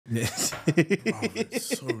Yes. Oh,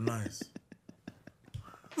 it's so nice.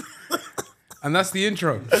 And that's the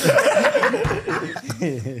intro.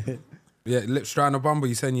 Yeah, lips dry on a bumble.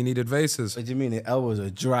 You saying you needed vases? What do you mean? The elbows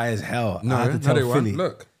are dry as hell. No, I had to no, tell they weren't. Philly.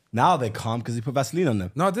 Look. Now they're calm because he put Vaseline on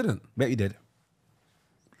them. No, I didn't. Bet you did.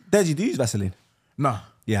 Deji, do you use Vaseline? No.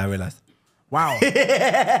 Yeah, I realised. Wow. That's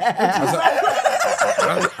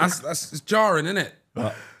it's jarring, isn't it?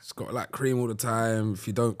 It's got like cream all the time. If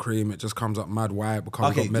you don't cream, it just comes up mad white. Becomes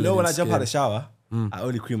Okay, got you know when I jump skin. out of the shower, I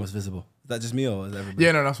only cream what's visible. Is that just me or is everybody?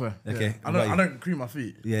 Yeah, no, that's fair. Okay, Yeah. what about I you? don't cream my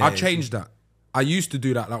feet. Yeah, I changed that. I used to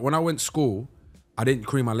do that. Like when I went to school, I didn't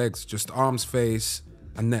cream my legs, just arms, face,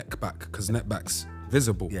 and neck back, because neck back's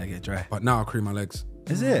visible. Yeah, get dry. But now I cream my legs.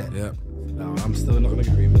 Is it? Yeah. No, I'm still not gonna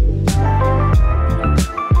cream.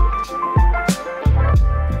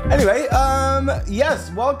 Anyway,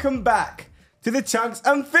 yes, welcome back to the Chunkz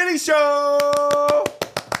and Filly show.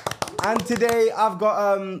 And today I've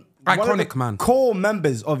got one of Iconic the man. core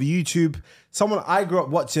members of YouTube, someone I grew up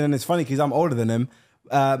watching, and it's funny because I'm older than him.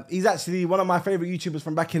 He's actually one of my favorite YouTubers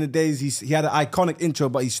from back in the days. He had an iconic intro,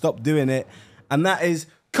 but he stopped doing it, and that is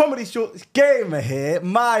Comedy Shorts Gamer here,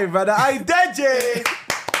 my brother, Deji.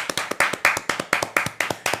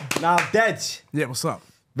 Now, Dej, Yeah, what's up?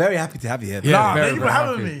 very happy to have you here. Yeah, Nah, very, thank you for very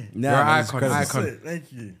having happy. me. No, You're man, it's icon, incredible. icon. Sick,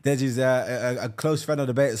 thank you. Deji's a close friend of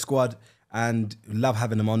the Beta Squad, and love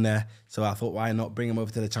having him on there. So I thought, why not bring him over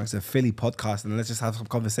to the Chunkz and Filly podcast and let's just have some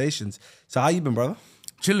conversations. So how you been, brother?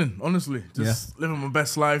 Chilling, honestly. Just living my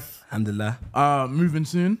best life. Alhamdulillah. Moving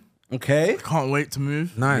soon. Okay. Can't wait to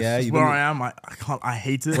move. Nice. Yeah, Just you've where been- I am, I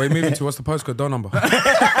hate it. Where you moving to? What's the postcode? Door number?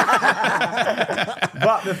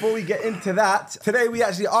 But before we get into that, today we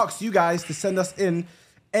actually asked you guys to send us in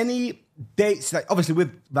any dates, like obviously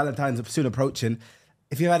with Valentines soon approaching,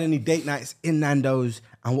 if you had any date nights in Nando's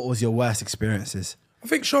and what was your worst experiences? I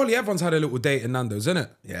think surely everyone's had a little date in Nando's, isn't it?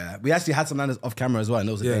 Yeah, we actually had some Nando's off camera as well, and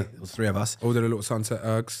it was a Yeah. date. It was three of us. Ordered a little sunset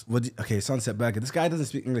ergs. Okay, Sunset Burger. This guy doesn't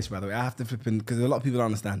speak English, by the way. I have to flip in because a lot of people don't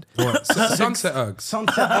understand. What? Sunset ergs.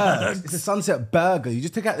 Sunset Burger. It's a Sunset Burger. You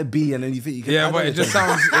just take out the B and then you think you can. Yeah, I but don't it just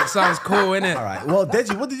know. sounds cool, innit? All right. Well,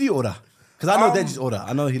 Deji, what did you order? Because I know Deji's order.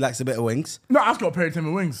 I know he likes a bit of wings. No, I've got peri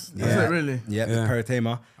temi wings. That's it, really. Yeah, Yeah. the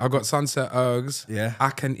Peritema. I got sunset ergs. Yeah. I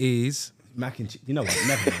can ease. Mac and cheese. You know what?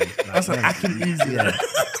 Never mind. Like, That's like acting easy. yeah.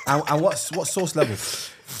 And what sauce level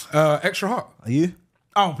Extra hot. are you?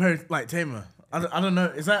 Oh, like tamer. I don't know.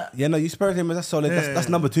 Is that? Yeah, no, you Peritema. That's solid. Yeah. That's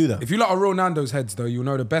number 2 though. If you lot are real Nando's heads, though, you'll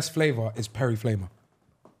know the best flavour is peri flavor.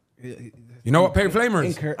 You know what peri flavor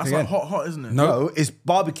is? Incorrect That's again. like hot, isn't it? No. No, it's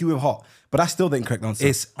barbecue with hot, but that's still the incorrect answer.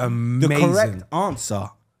 It's the amazing. correct answer,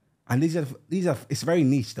 and these are. It's very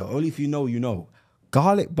niche though. Only if you know, you know.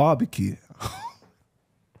 Garlic barbecue.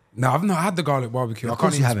 No, I've not had the garlic barbecue. I Of can't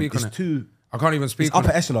course you even haven't. speak It's on it. too. I can't even speak It's on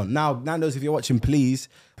upper it. echelon. Now, Nando's, if you're watching, please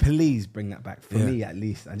bring that back for me at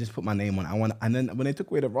least. I just put my name on it. And then when they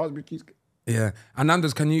took away the raspberry cheese, Yeah. And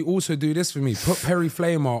Nando's, can you also do this for me? Put peri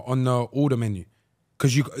flavor on the order menu.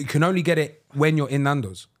 Because you can only get it when you're in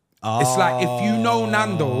Nando's. It's like if you know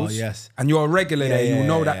Nando's yes. and you're a regular there, Yeah, you'll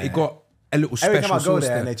know yeah, that yeah. it got a little every special time I go sauce there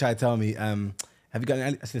there. and they try to tell me, have you got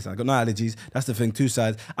any allergies? Listen, I got no allergies. That's the thing, 2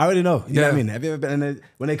 sides. I already know. You know what I mean? Have you ever been in a,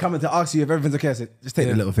 when they come in to ask you if everything's okay, I said, just take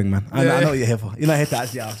the little thing, man. I know what you're here for. You're not here to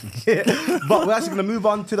actually ask me. But we're actually going to move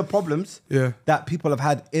on to the problems that people have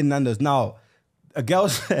had in Nando's. Now, a girl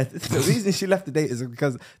said the reason she left the date is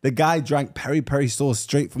because the guy drank peri sauce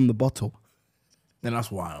straight from the bottle. Then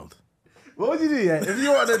that's wild. What would you do, yeah? If you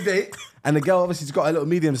were on a date and the girl obviously has got a little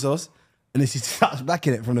medium sauce and then she starts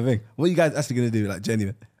blacking it from the thing, what are you guys actually going to do, like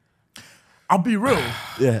genuine? I'll be real.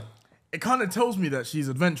 Yeah. It kind of tells me that she's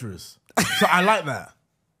adventurous. So I like that.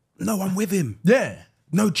 No, I'm with him. Yeah.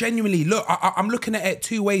 No, genuinely. Look, I'm looking at it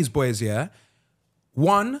 2 ways, boys, yeah?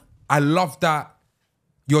 One, I love that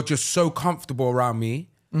you're just so comfortable around me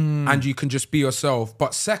and you can just be yourself.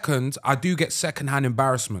 But second, I do get secondhand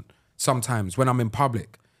embarrassment sometimes when I'm in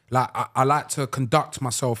public. Like, I like to conduct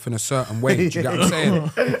myself in a certain way. Do you get what I'm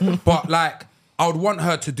saying? But like, I would want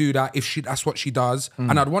her to do that if that's what she does.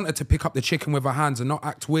 And I'd want her to pick up the chicken with her hands and not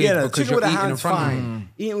act weird Yeah, the because chicken you're with her eating in hands, front of me. fine.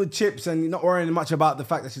 Eating with chips and you're not worrying much about the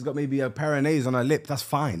fact that she's got maybe a peronaise on her lip, that's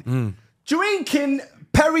fine. Drinking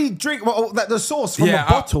the sauce from Yeah, a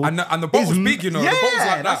bottle. and the bottle's big, you know. Yeah, The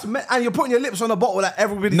bottle's like that. and you're putting your lips on a bottle that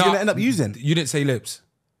everybody's No, going to end up using. You didn't say lips.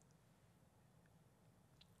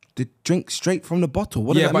 The drink straight from the bottle.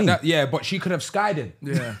 What does that mean? But she could have skied it.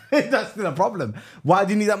 Yeah. That's still a problem. Why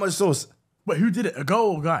do you need that much sauce? Wait, who did it? A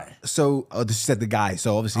girl or guy? So, this said the guy.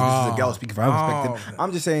 So obviously this is a girl speaking from her perspective. okay.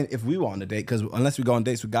 I'm just saying if we were on a date, because unless we go on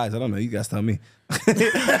dates with guys, I don't know. You guys tell me.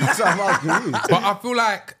 So I'm asking you. But I feel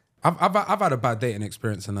like I've had a bad dating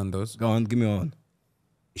experience in Nando's. Go on, give me one.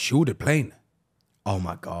 She ordered plain. Oh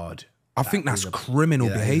my God. I think that's criminal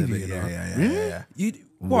behavior. You know? Yeah.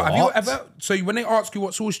 What? Have you ever? So when they ask you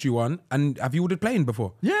what sauce do you want, and have you ordered plain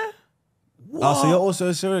before? Yeah. Oh, so you're also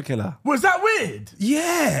a serial killer? Was that weird?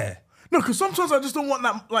 Yeah. No, because sometimes I just don't want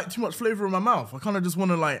that like too much flavor in my mouth. I kind of just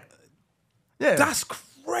want to like, yeah. That's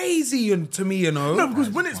crazy to me, you know. No, because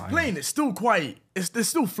when it's plain, it's still quite. There's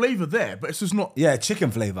still flavor there, but it's just not. Yeah,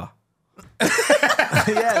 chicken flavor.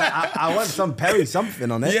 Yeah, like, I want some Perry something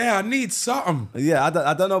on it. Yeah, I need something. Yeah, I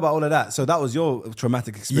don't know about all of that. So that was your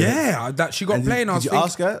traumatic experience. Yeah, that she got And plain. Did you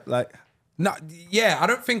ask her like? No, yeah, I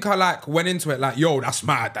don't think I like went into it like, yo, that's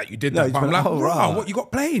mad that you did No, that. you But I'm went, like, oh, bro, right. what you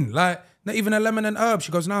got plain? Like, not even a lemon and herb.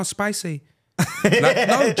 She goes, no, spicy. Like,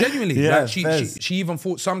 no, genuinely. Yeah, like, she even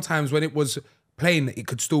thought sometimes when it was plain, it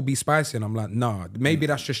could still be spicy. And I'm like, nah, maybe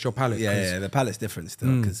that's just your palate. Yeah, the palate's different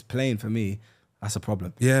still. Because plain for me, that's a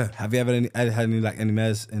problem. Yeah. Have you ever had any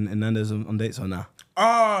mares in Nandos on dates or not?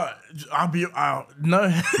 I'll be no.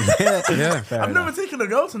 Yeah. I've never taken a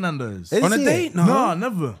girl to Nando's. Is On a it? date? No. No,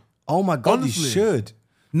 never. Oh my God, Honestly. you should.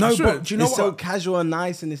 No, should. but do you know It's what? so casual and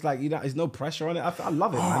nice, and it's like there's no pressure on it. I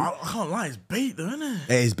love it, man. I can't lie, it's bait though, isn't it?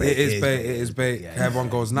 It is bait. It is bait. Everyone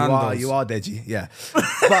goes Nandos. You are Deji, yeah.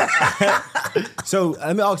 But, so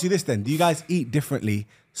let me ask you this then: do you guys eat differently?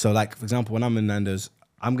 So, like for example, when I'm in Nando's,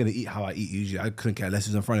 I'm gonna eat how I eat usually. I couldn't care less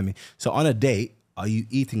who's in front of me. So on a date, are you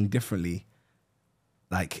eating differently,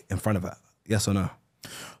 like in front of her? Yes or no?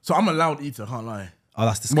 So I'm a loud eater, can't lie. Oh,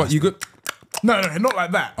 that's disgusting. What, you good? No, not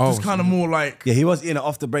like that. Just kind of more like. Yeah, he was eating it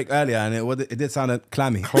off the break earlier, and it did sound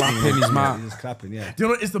clammy. Clapping his mouth. He was clapping, yeah. Do you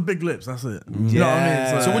know what? It's the big lips. That's it. You know what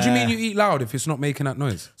I mean? So what do you mean you eat loud if it's not making that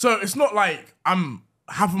noise? So it's not like I'm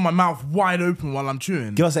having my mouth wide open while I'm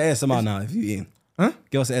chewing. Give us an ASMR now if you're eating. Huh?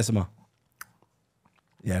 Give us an ASMR.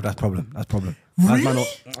 Yeah, that's problem. That's problem. Really?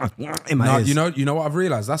 In my No, ears. you know what I've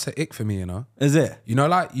realised? That's an ick for me, you know? Is it? You know,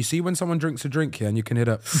 like, you see when someone drinks a drink here and you can hear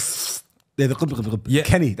that... Yeah.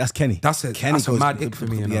 Kenny, that's Kenny. That's it. Kenny That's a goes, mad ick for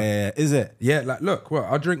me, you know? Yeah. Is it? Yeah, like, look, well,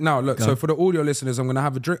 I'll drink now. Look, so for the audio listeners, I'm going to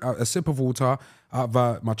have a sip of water out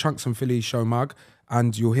of my Chunkz and Filly show mug,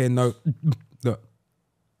 and you'll hear look.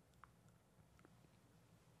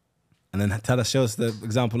 And then show us the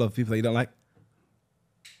example of people that you don't like.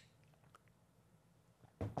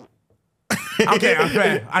 Okay, I'm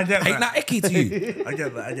fair. I get Ain't that. that icky to you? I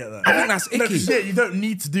get that. I think that's No, icky. 'cause, yeah, you don't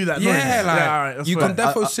need to do that. noise. Yeah, like, all right, that's you fair. can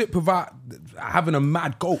defo sip without having a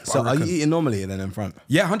mad gulp. So I are you reckon. eating normally then in front?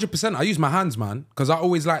 Yeah, 100%. I use my hands, man, because I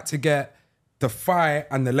always like to get the thigh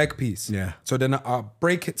and the leg piece. Yeah. So then I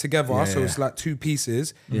break it together, so yeah. it's like two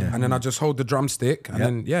pieces. Yeah. And then I just hold the drumstick and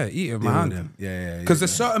then eat it with my Deal with hand. them. Yeah. Because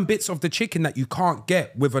there's certain bits of the chicken that you can't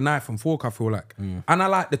get with a knife and fork, I feel like. And I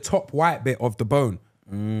like the top white bit of the bone.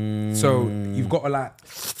 So you've got to like,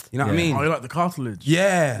 you know what I mean? Oh, you like the cartilage?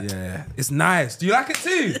 Yeah. Yeah. It's nice. Do you like it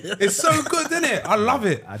too? It's so good, isn't it? I love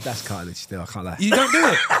it. That's cartilage still, I can't lie. You don't do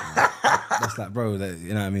it? That's like, bro, you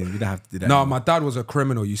know what I mean? You don't have to do that. No, my dad was a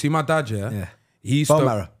criminal. You see my dad, yeah? Yeah. He used Bone to,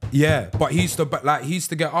 marrow. yeah, but he used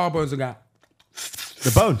to get our bones and go,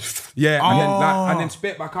 The bone. yeah, and then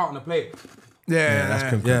spit back out on the plate. Yeah, that's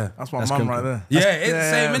criminal. Yeah. That's my That's mum criminal. right there. Yeah, it's the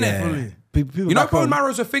same, innit? Yeah. Fully. People You know, back bone home-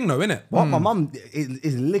 marrow's a thing, though, innit? What? My mum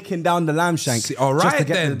is licking down the lamb shank See, all just to right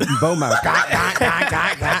get then. the bone marrow.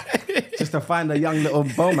 Just to find a young little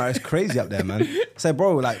bone marrow. It's crazy up there, man. Say,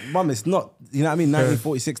 bro, like, mum, it's not, you know what I mean,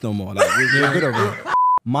 1946 no more. Like, we're good over here.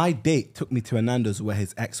 My date took me to a Nando's where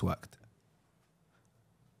his ex worked.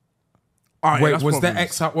 All right, Wait, that's was problems. the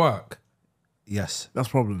ex at work? Yes. That's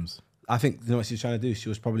problems. I think, you know what she was trying to do? She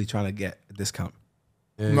was probably trying to get a discount.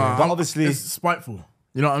 Nah, But obviously- it's spiteful.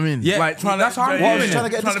 You know what I mean? Yeah, like trying that's to, how I'm yeah, doing it. Trying to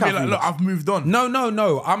get a trying to be discount like, from look, us. I've moved on.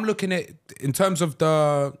 No. I'm looking at, in terms of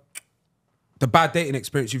the bad dating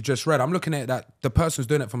experience you've just read, I'm looking at that the person's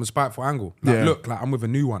doing it from a spiteful angle. Like, Yeah. look, like, I'm with a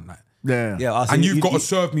new one. Like, Yeah, Yeah, so and you- you've got you- to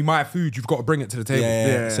serve me my food. You've got to bring it to the table. Yeah.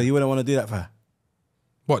 Yeah. So you wouldn't want to do that for her?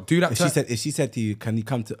 What, do that If to she said to you, can you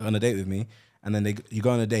come on a date with me? And then you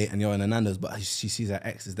go on a date and you're in a Nando's, but she sees her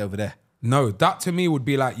ex is over there. No, that to me would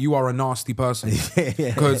be like, you are a nasty person.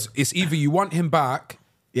 Because it's either you want him back,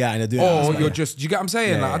 Yeah, and you're doing or that. you're just, do you get what I'm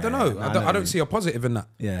saying? Yeah, like, I don't know. yeah, I I don't, know I don't what see a positive in that.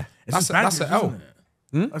 Yeah. It's That's just that's baggage, an L.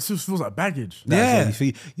 isn't it? That just feels like baggage. Yeah.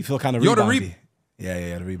 You feel kind of You're the reboundy.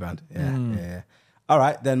 Yeah, the rebound. Yeah. All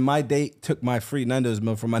right, then my date took my free Nando's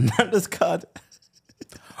meal from my Nando's card.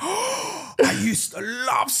 I used to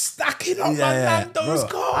love stacking up my Nando's Bro,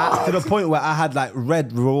 card. to the point where I had like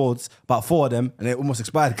red rewards, about 4 of them, and they almost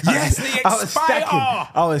expired. Yes, they expire.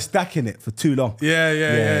 I was stacking it for too long.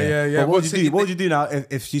 Yeah. But what What's would you do? it- What would you do now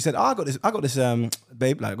if she said, "Oh, I got this,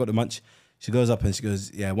 babe, like I got the munch." She goes up and she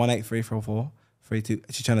goes, "Yeah, 18344 32."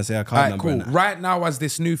 She's trying to say her card All right, number. cool. and that. Right now, as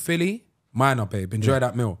this new Philly, minor, babe. Enjoy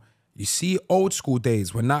that meal. You see old school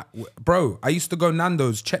days when that, bro, I used to go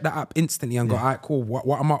Nando's, check that app instantly and go, all right, cool.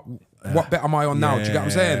 What bet am I on now? Do you get what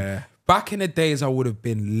I'm saying? Yeah. Back in the days, I would have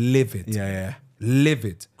been livid. Yeah.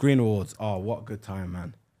 Livid. Green Awards. Oh, what a good time,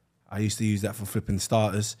 man. I used to use that for flipping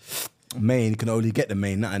starters. Main, you can only get the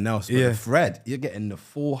main, nothing else. But the Fred, you're getting the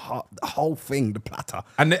the whole thing, the platter.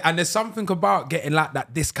 And there's something about getting like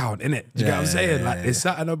that discount, innit? Do you get what I'm saying? There's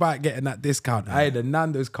something about getting that discount. I had the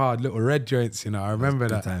Nando's card, little red joints, you know. I remember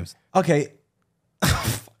that. Times. Okay.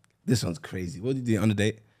 This one's crazy. What did you do on a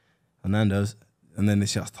date? On Nando's. And then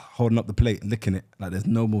it's just holding up the plate, licking it. Like there's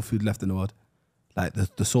no more food left in the world. Like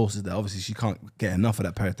the sauce is there. Obviously, she can't get enough of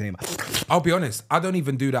that peritema. I'll be honest, I don't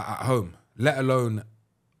even do that at home, let alone,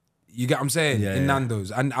 you get what I'm saying, in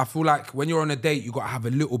Nando's. And I feel like when you're on a date, you got to have a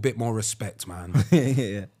little bit more respect, man.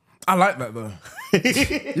 Yeah. I like that though.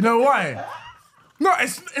 You know why? No,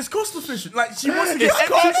 it's cost efficient. Like she wants to get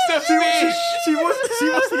she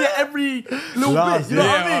wants to get every little bit. You know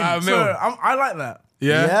what I mean? So I like that.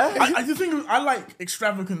 Yeah. I do think I like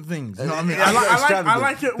extravagant things. You know what I mean? I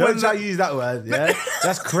like it when. Don't try to use that word. Yeah,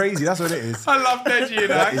 that's crazy. That's what it is. I love Deji, you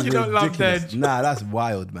know. You don't love Deji. Nah, that's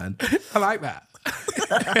wild, man. I like that.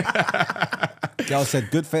 Girl said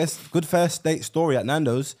good first date story at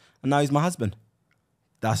Nando's, and now he's my husband.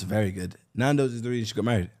 That's very good. Nando's is the reason she got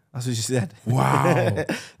married. That's what she said. Wow.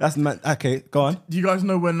 That's okay. Go on. Do you guys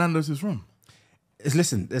know where Nando's is from?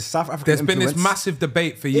 Listen, there's South African There's influence. been this massive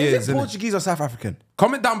debate for years. Is it Portuguese or South African?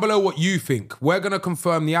 Comment down below what you think. We're going to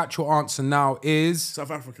confirm the actual answer now is...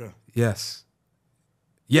 South Africa. Yes.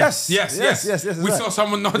 Yes. We saw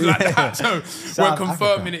someone nod like that, so we're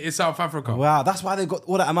confirming it is South Africa. Wow, that's why they got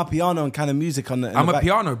all that Amapiano and kind of music on the.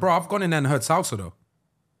 Amapiano, bro. I've gone in there and heard salsa though.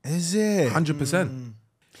 Is it 100%? And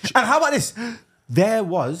how about this? There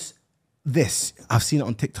was this. I've seen it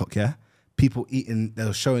on TikTok. Yeah, people eating. They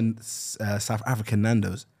were showing South African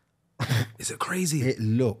Nandos. Is it crazy? It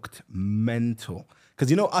looked mental. Because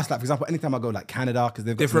you know us, like for example, anytime I go like Canada, because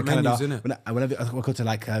they've got different Canada, menus, innit? Whenever I go to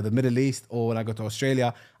like the Middle East or when I go to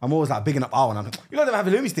Australia, I'm always like bigging up and I'm like, you don't have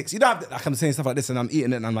halloumi sticks. You don't have like I'm saying stuff like this and I'm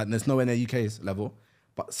eating it and I'm like, there's nowhere near UK's level.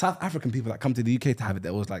 But South African people that come to the UK to have it,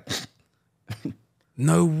 they're always like,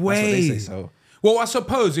 no way. That's what they say, so. Well, I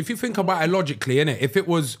suppose if you think about it logically, innit? If it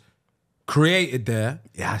was created there,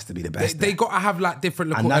 it has to be the best. They got to have like different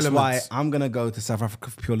little elements. elements. And that's why I'm gonna go to South Africa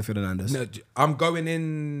purely for the Nandos. No, I'm going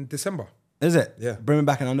in December. Is it? Yeah. Bring me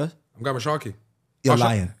back in Nandos. I'm going with Sharky. You're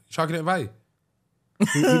lying. Sharky didn't invite you.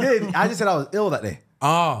 He did. I just said I was ill that day.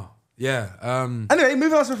 Ah, yeah. Anyway,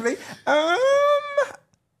 moving on swiftly. I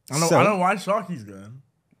know why Sharky's going.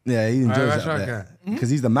 Yeah, he enjoys that there. Because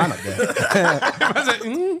he's the man up there.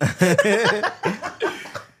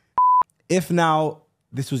 If now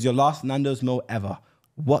this was your last Nando's meal ever,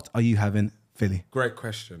 what are you having, Philly? Great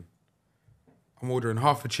question. I'm ordering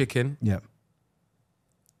half a chicken. Yep.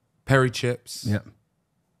 Peri chips. Yep.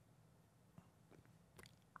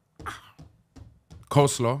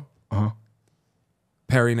 Coleslaw.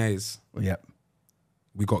 Peri-naise. Yep.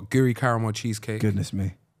 We got gooey caramel cheesecake. Goodness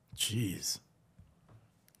me. Jeez.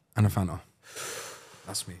 And a Fanta.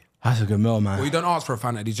 That's me. That's a good meal, man. Well, you don't ask for a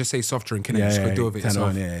Fanta. You just say soft drink, innit? Yeah, You just yeah, go deal with it 10 yourself.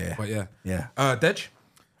 on, yeah. But yeah. Yeah. Dej?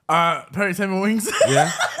 Peritema wings.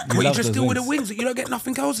 Yeah. But you love just those deal with the wings. wings. You don't get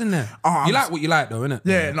nothing else in there. Oh, you like what you like though, innit?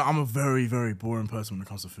 Yeah, no, I'm a very, very boring person when it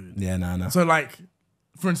comes to food. Yeah, no. So like,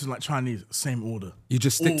 for instance, like Chinese, same order. You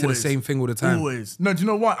just stick to the same thing all the time. Always. No, do you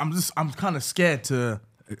know what? I'm kind of scared to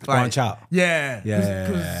like, branch out. Yeah.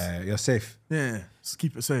 Yeah, you're safe. Yeah, just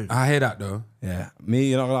keep it safe. I hear that though. Yeah. Me,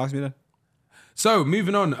 you're not going to ask me then? So,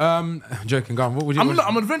 moving on. Joking, go on. What would you...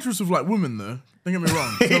 I'm adventurous with like women though. Don't get me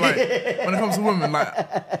wrong. So like, when it comes to women,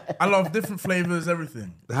 like, I love different flavors,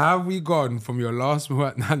 everything. How have we gone from your last meal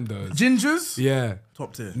at Nando's? Gingers? Yeah.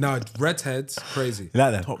 Top tier. No, redheads, crazy. You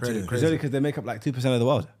like that? Top tier. It's only because they make up like 2% of the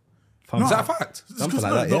world. Is that a fact? Something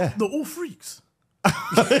like that, yeah. They're all freaks.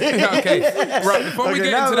 Yeah, okay. Right, before we get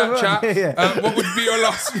into that chat, what would be your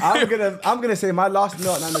last meal? I'm gonna say my last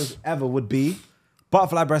meal at Nando's ever would be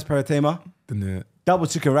butterfly breast peritema, double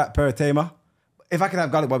chicken wrap peritema. If I could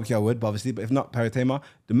have garlic barbecue, I would, but obviously. But if not, peritema.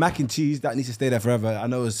 The mac and cheese, that needs to stay there forever. I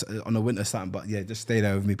know it's on the winter something, but yeah, just stay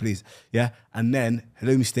there with me, please. Yeah, and then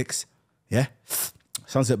halloumi sticks. Yeah,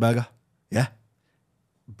 sunset burger. Yeah,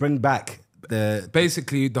 bring back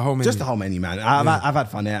basically the whole menu. Just the whole menu, man. I've had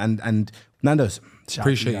fun there, and Nando's.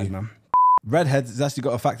 Appreciate you, man. Redheads, it's actually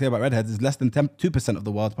got a fact here about redheads. Is less than 2% of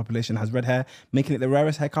the world's population has red hair, making it the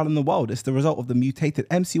rarest hair color in the world. It's the result of the mutated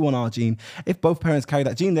MC1R gene. If both parents carry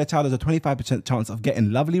that gene, their child has a 25% chance of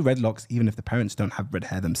getting lovely red locks, even if the parents don't have red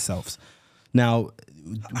hair themselves. Now,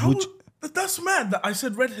 that's mad that I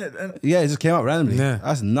said redhead. And yeah, it just came out randomly. Yeah.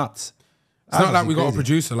 That's nuts. It's not like we got a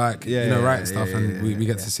producer writing stuff and we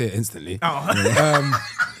get to see it instantly.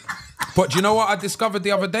 But do you know what I discovered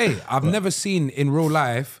the other day? I've never seen in real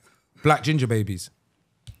life black ginger babies.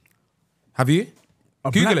 Have you?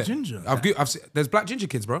 Google it. Ginger? I've seen, there's black ginger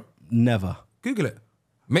kids, bro. Never. Google it.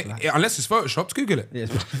 Unless it's photoshopped, Google it. Yeah,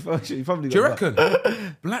 you probably Do you reckon?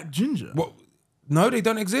 Black ginger? What? No, they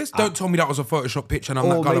don't exist. Don't tell me that was a Photoshop picture and I'm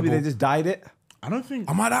or that gullible. maybe they just dyed it. I don't think...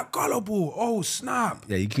 Am I that gullible? Oh, snap.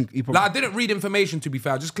 Yeah, you probably... Like, I didn't read information, to be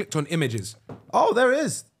fair. I just clicked on images. Oh, there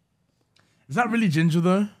is. Is that really ginger,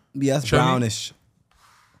 though? Yeah, that's Show me. brownish.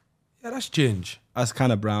 Yeah, that's ginge. That's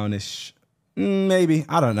kind of brownish. Maybe.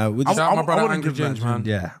 I don't know. We just, Shout out my brother wouldn't Angry give that Ginge, man.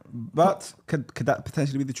 yeah. But could that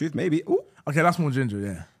potentially be the truth? Maybe. Ooh. Okay, that's more ginger,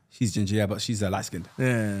 yeah. She's ginger, yeah, but she's light-skinned.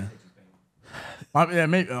 Yeah. Yeah,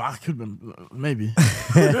 maybe. I could be, maybe.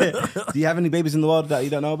 Do you have any babies in the world that you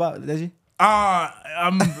don't know about, Deji? I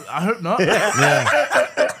hope not.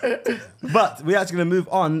 But we're actually going to move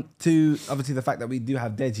on to, obviously, the fact that we do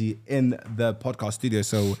have Deji in the podcast studio,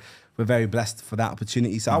 so we're very blessed for that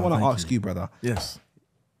opportunity. So I want to ask you, brother. Yes.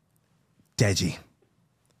 Deji,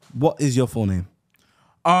 what is your full name?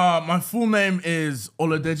 My full name is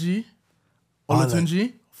Oladeji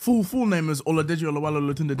Olatunji. Full name is Oladeji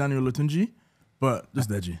Olatunji Daniel Olatunji, but just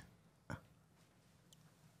Deji.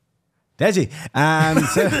 Deji.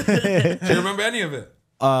 Do you remember any of it?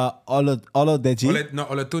 Oladeji. No,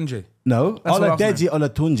 Olatunji. No, That's my last Oladeji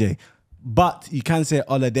Olatunji. But you can say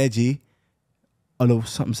Oladeji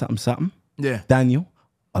something. Yeah. Daniel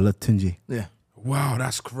Olatunji. Yeah. Wow,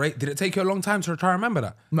 that's great. Did it take you a long time to try to remember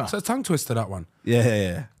that? No. It's a tongue twister, that one.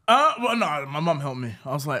 Yeah. Well, no, my mum helped me.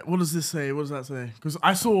 I was like, what does this say? What does that say? Because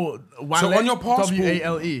I saw Wale, So on your passport-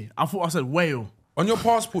 W-A-L-E. I thought I said whale. On your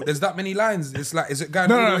passport, there's that many lines. It's like, is it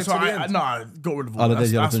going all the No, way to so the end? I got rid of all that.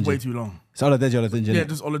 Oladeji That's Olatunji. way too long. It's Oladeji Olatunji. Yeah,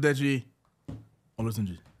 just Oladeji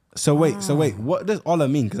Olatunji. So wait, what does Ola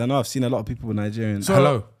mean? Because I know I've seen a lot of people with Nigerian. So,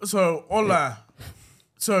 Hello. So Ola.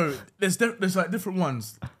 So there's like different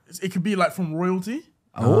ones. It could be like from royalty.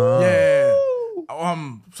 Oh. Yeah.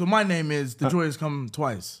 So my name is The Joy Has Come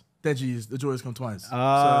Twice. Deji is The Joy Has Come Twice.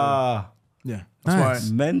 Ah. So, yeah. That's Nice.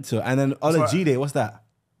 why. Mental. And then Oladeji, what's that?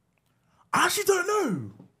 I actually don't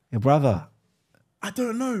know. Your brother. I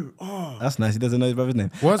don't know. Oh. That's nice. He doesn't know his brother's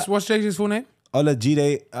name. What's Jay's full name?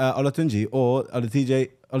 Oladeji Olatunji or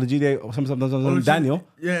Oladeji or something Daniel.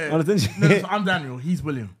 Yeah. Olatunji. No, so I'm Daniel. He's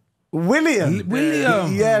William. William.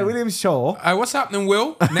 Yeah, William Shaw. What's happening,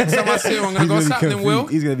 Will? Next time I see him, I'm going to go, what's happening, Will?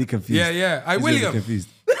 He's going to be confused. Yeah. Hey, He's gonna be William. confused.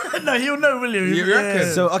 No, he'll know William. You reckon?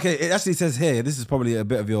 So, okay, it actually says here, this is probably a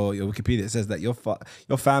bit of your Wikipedia. It says that your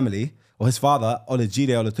family, or his father, Oladeji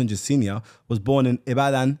Olatunji Sr., was born in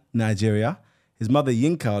Ibadan, Nigeria. His mother,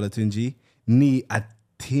 Yinka Olatunji, ni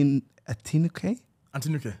Antinuke,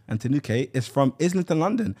 is from Islington,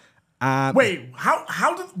 London. Wait,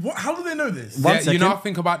 how do they know this? One Yeah, you second. know, I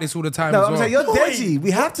think about this all the time No, as I'm well. saying, you're Wait. Deji.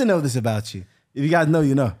 We have to know this about you. If you guys know,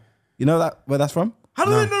 you know. You know that where that's from? How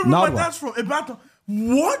do they know where my Nardwa. dad's from? Ibadan.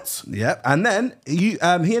 What? Yep. And then he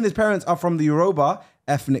and his parents are from the Yoruba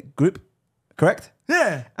ethnic group, correct?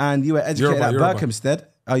 Yeah. And you were educated at Yoruba. Berkhamsted.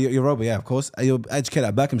 Yoruba, yeah, of course. You're educated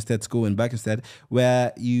at Berkhamsted School in Berkhamsted,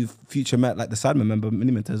 where you future met like the Sidemen member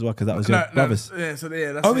Miniminter as well, because that was your brothers. Yeah, so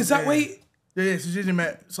yeah, that's Oh, it, is that yeah. wait? Yeah, so Gigi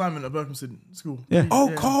met Simon at Berkhamsted School. Yeah.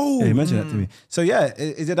 Oh, cool. Yeah, you mentioned that to me. So yeah,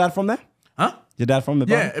 is your dad from there? Huh? Your dad from the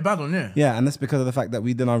Yeah, Ibadan, yeah. Yeah, and that's because of the fact that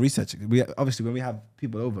we did our research. We obviously when we have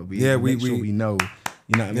people over, we make sure we know.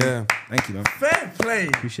 You know what I mean? Yeah. Thank you, man. Fair play.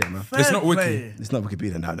 Appreciate it, man. Fair It's not wiki. play. It's not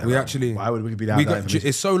Wikipedia now. We actually... Why would Wikipedia we have that got, information?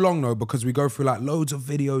 it's so long though because we go through like loads of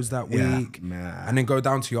videos that Yeah, week man. and then go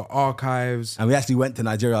down to your archives. And we actually went to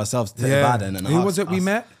Nigeria ourselves to Yeah. Ibadan. And Who asked was it we us.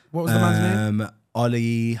 met? What was the man's name?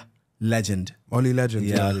 Ollie Legend. Ollie Legend.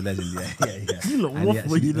 Yeah, Ollie Legend. Yeah. You look And he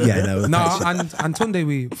waffle, you know. yeah, no. No, and Tunde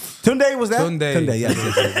we... Tunde was there. Tunde.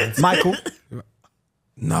 Yes. Michael.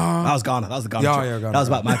 No. That was Ghana. That was the Ghana. Yeah, trip. yeah, Ghana. That was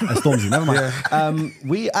about Michael Stormzy. Never mind.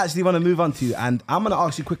 We actually want to move on to, and I'm going to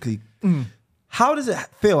ask you quickly, how does it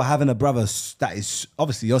feel having a brother that is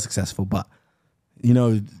obviously you're successful, but you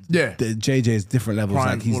know, Yeah. the JJ is different levels.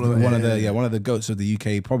 Prime, like he's all of it, one of the goats of the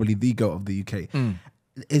UK, probably the goat of the UK.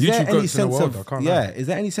 Is YouTube there any goats in the sense world, I of can't lie. is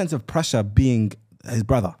there any sense of pressure being his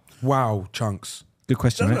brother? Wow, Chunkz. Good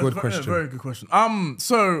question, That's right? Good a question. Very good question.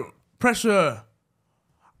 So pressure.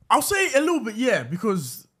 I'll say a little bit, yeah,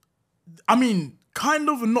 because I mean, kind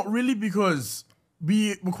of and not really, because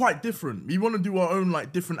we're quite different. We want to do our own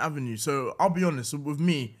like different avenues. So I'll be honest with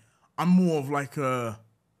me, I'm more of like the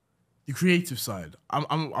creative side.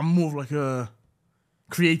 I'm more of like a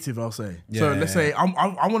creative, I'll say. Yeah, so let's say I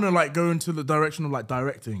want to like go into the direction of like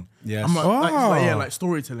directing. Yes. I'm like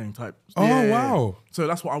storytelling type. Wow. So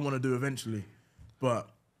that's what I want to do eventually. But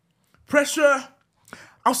pressure,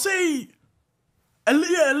 I'll say a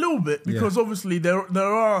little bit, because obviously there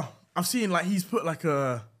are, I've seen like he's put like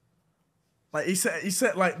a, like he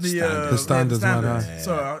set like the standards.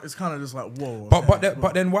 So it's kind of just like, whoa.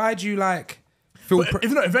 But then why do you like feel?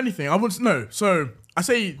 If anything, I want to know. So I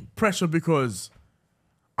say pressure because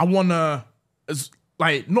I wanna,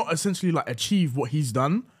 like, not essentially like achieve what he's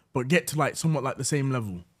done, but get to like somewhat like the same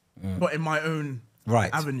level, but in my own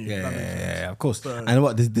avenue. Yeah, of course. So, and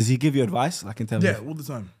what does he give you advice, like in terms of? Yeah, all the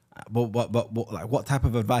time. But like what type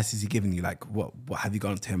of advice is he giving you? Like what have you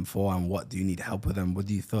gone to him for, and what do you need help with, and what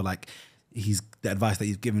do you feel like he's the advice that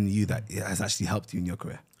he's given you that has actually helped you in your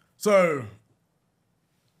career? So,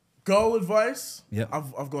 girl advice. Yeah,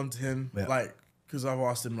 I've gone to him like, because I've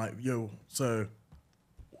asked him like, yo, so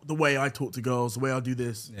the way I talk to girls, the way I do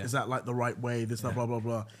this, is that like the right way? This, that, blah, blah,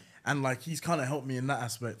 blah. And like, he's kind of helped me in that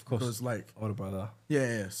aspect. Of course. Because like, older brother.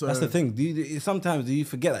 Yeah. So that's the thing. Sometimes do you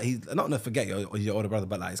forget that he's not gonna forget your older brother,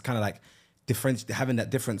 but like it's kind of like having that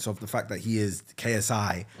difference of the fact that he is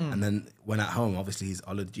KSI, and then when at home, obviously he's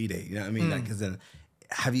Oladeji. You know what I mean? Like, because then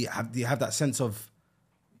do you have that sense of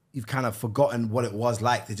you've kind of forgotten what it was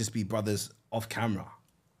like to just be brothers off camera?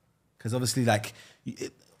 Because obviously, like,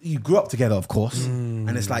 you grew up together, of course,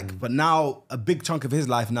 and it's like, but now a big chunk of his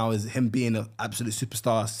life now is him being an absolute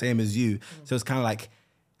superstar, same as you. So it's kind of like,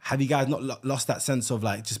 have you guys not lost that sense of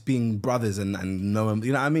like just being brothers and knowing,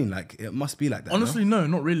 you know what I mean? Like, it must be like that. Honestly, no,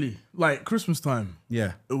 not really. Like, Christmas time,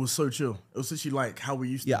 it was so chill. It was actually like how we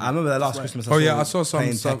used to. I remember that last Christmas. I saw some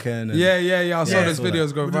playing Tekken. I saw those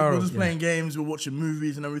videos go viral. We were just playing games, we were watching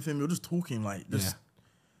movies and everything. We were just talking, like, just.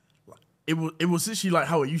 It was literally like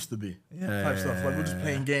how it used to be, type stuff. Like, we're just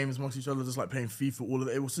playing games amongst each other, just like playing FIFA. All of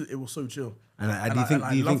it. It was so chill. And I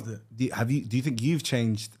loved it. Do you think you've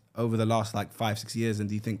changed over the last like 5-6 years? And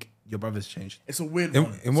do you think your brother's changed? It's a weird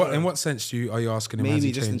one. In what sense are you asking him?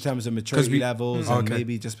 Maybe just in terms of maturity levels, and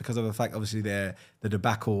maybe just because of the fact, obviously, the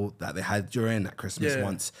debacle that they had during that Christmas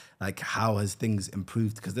once. Like, how has things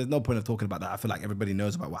improved? Because there's no point of talking about that. I feel like everybody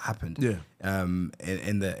knows about what happened. In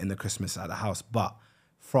the Christmas at the house, but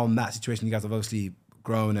from that situation, you guys have obviously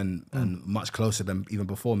grown and much closer than even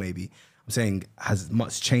before, maybe. I'm saying, has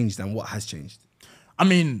much changed, and what has changed? I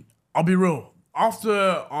mean, I'll be real. After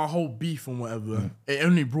our whole beef and whatever, it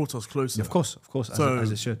only brought us closer. Of course, so,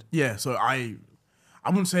 as it should. Yeah, so I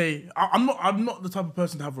wouldn't say, I'm not the type of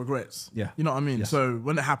person to have regrets. Yeah. You know what I mean? Yes. So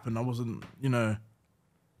when it happened, I wasn't,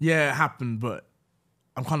 it happened, but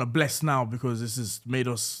I'm kind of blessed now because this has made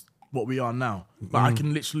us what we are now. Like, I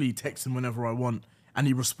can literally text him whenever I want, and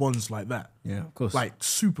he responds like that. Yeah, of course. Like,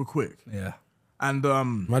 super quick. Yeah. And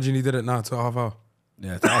imagine he did it now to half hour.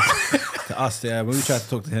 Yeah, to us, when we tried to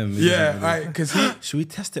talk to him. Because should we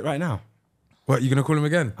test it right now? What, you gonna call him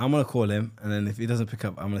again? I'm gonna call him, and then if he doesn't pick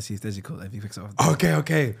up, I'm gonna see if Deji calls. If he picks up,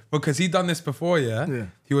 okay. Because he done this before, yeah.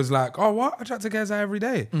 He was like, "Oh, what? I chat to KSI every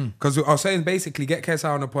day." Because I was saying basically get KSI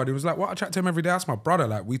on the pod. He was like, "What? I chat to him every day. That's my brother.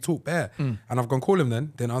 Like, we talk bare." And I've gone call him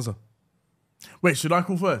then answer. Wait, should I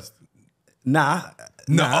call first? Nah,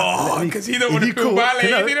 because he don't want to feel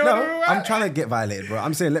violated. I'm trying to get violated, bro.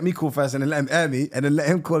 I'm saying let me call first and then let him air me, and then let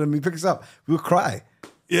him call and he picks up. We'll cry.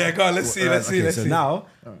 Yeah, go on, let's see. So now,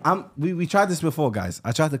 we tried this before, guys.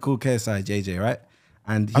 I tried to call KSI JJ, right?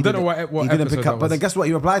 And I don't know what he didn't pick up. But then guess what?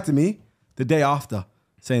 He replied to me the day after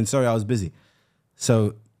saying, "Sorry, I was busy."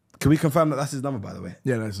 So can we confirm that that's his number, by the way?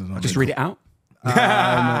 Yeah, that's his number. Just read it out.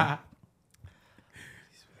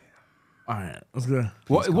 All right, let's go.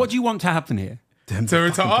 What do you want to happen here? To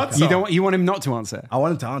answer? You want him not to answer? I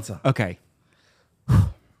want him to answer. Okay.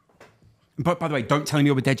 But by the way, don't tell him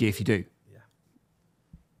you're with Deji if you do. Yeah.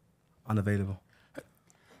 Unavailable.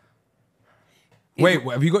 Wait,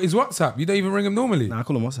 have you got his WhatsApp? You don't even ring him normally? Nah, I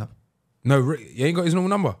call him WhatsApp. No, you ain't got his normal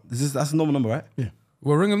number? That's a normal number, right? Yeah.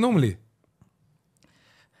 Well, ring him normally.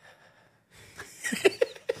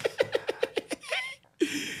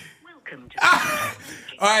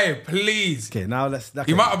 Alright, please. Okay, now let's.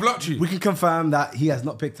 He might have blocked you. We can confirm that he has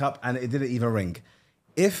not picked up and it didn't even ring.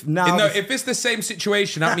 If it's the same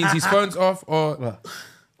situation, that means his phone's off or.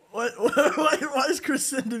 Why is Chris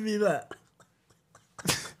sending me that?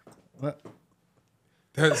 What?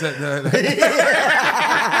 Don't say no.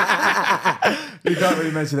 You can't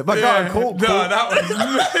really mention it. But go on, cool. No, that was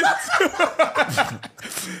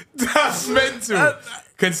mental. That's mental.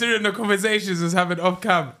 Considering the conversations is having off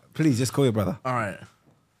cam. Please, just call your brother. All right.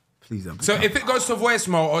 Please don't. So if it goes to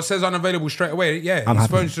voicemail or says unavailable straight away, his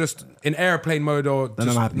phone's just in airplane mode or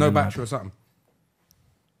just no battery or something.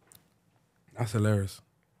 That's hilarious.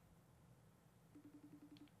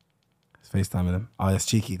 He's FaceTiming him. Oh, that's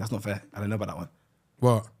cheeky. That's not fair. I don't know about that one.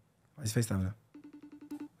 What? He's FaceTiming him.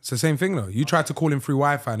 It's the same thing though. You tried to call him through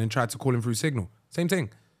Wi-Fi and then tried to call him through Signal. Same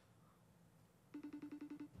thing.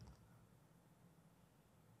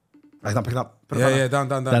 He's not picking up. Yeah, done.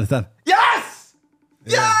 Done. Yes!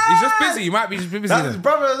 Yeah. He's just busy. He might be just busy. That's his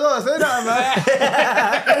brother as well. Say that,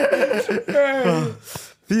 man.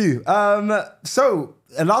 Phew. So,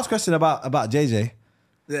 a last question about JJ.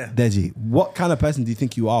 Yeah. Deji, what kind of person do you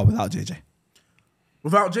think you are without JJ?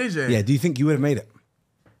 Without JJ? Yeah, do you think you would have made it?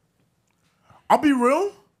 I'll be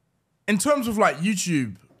real. In terms of like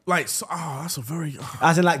YouTube, like, that's a very...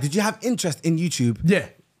 As in, like, did you have interest in YouTube? Yeah.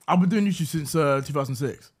 I've been doing YouTube since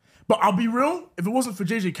 2006. But I'll be real, if it wasn't for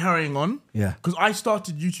JJ carrying on, Yeah. because I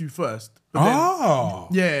started YouTube first. But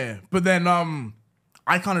but then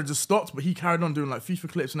I kind of just stopped, but he carried on doing like FIFA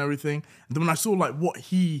clips and everything. And then when I saw like what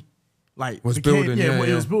he was building, what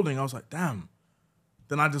he was building, I was like, damn.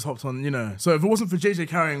 Then I just hopped on, you know. So if it wasn't for JJ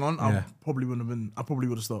carrying on, I probably would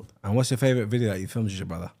have stopped. And what's your favorite video that you filmed with your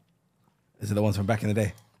brother? Is it the ones from back in the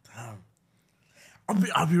day? Damn.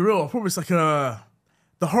 I'll be real. Probably it's like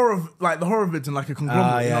the horror vids and like a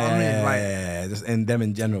conglomerate. You know what I mean? Yeah. Just and them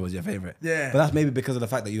in general was your favorite. Yeah. But that's maybe because of the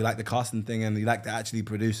fact that you like the casting thing and you like to actually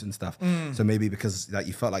produce and stuff. So maybe because like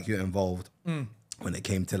you felt like you were involved when it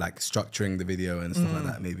came to like structuring the video and stuff like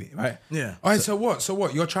that. Maybe right? Yeah. All right. So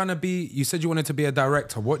what? You're trying to be. You said you wanted to be a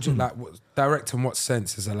director. What do you like? What, direct in what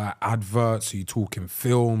sense? Is it like adverts? Are you talking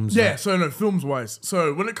films? Yeah. Like, So no, films wise.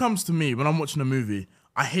 So when it comes to me, when I'm watching a movie,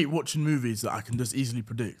 I hate watching movies that I can just easily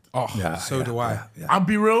predict. oh, so do I. Yeah. I'll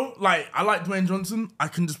be real. Like I like Dwayne Johnson. I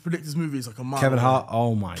can just predict his movies like a mile. Kevin away. Hart.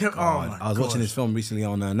 Oh my god! oh my I was watching gosh. his film recently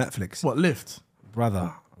on Netflix. What Lift?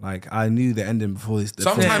 Brother? Like I knew the ending before this.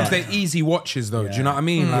 Sometimes they're easy watches though. Do you know what I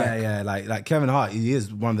mean? Like, Like Kevin Hart, he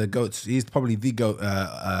is one of the goats. He's probably the goat.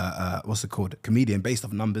 What's it called? Comedian based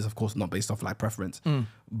off numbers, of course, not based off like preference.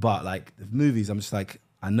 But like the movies, I'm just like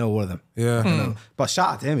I know all of them. Yeah. I know. But shout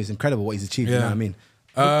out to him. It's incredible what he's achieved. You know what I mean?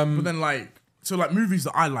 But then like movies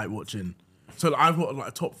that I like watching. So I've got like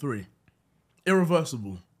a top 3.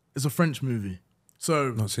 Irreversible. It's a French movie.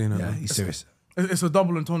 So Not seeing it. Yeah, he's serious. it's a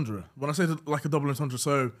double entendre. When I say like a double entendre,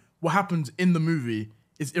 so what happens in the movie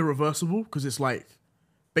is irreversible because it's like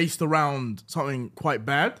based around something quite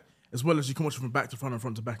bad, as well as you can watch it from back to front and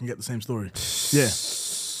front to back and get the same story. Yeah.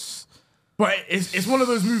 But it's one of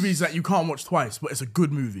those movies that you can't watch twice, but it's a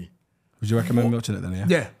good movie. Would you recommend watching it then? Yeah.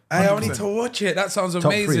 Yeah. Hey, I 100%. need to watch it. That sounds Top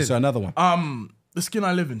amazing. 3. So another one. The Skin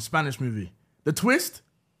I Live In, Spanish movie. The twist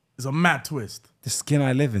is a mad twist. The Skin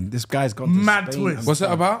I Live In. This guy's gone to Mad Spain twist. and What's it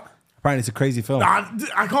stuff. about? Apparently, it's a crazy film.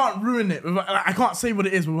 I can't ruin it. I can't say what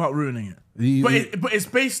it is without ruining it. But it's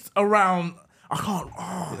based around. I can't.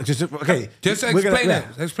 Oh. Okay. Just we're explain gonna-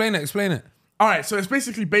 it. Explain it. All right, so it's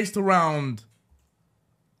basically based around.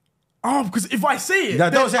 Oh, because if I say it, No,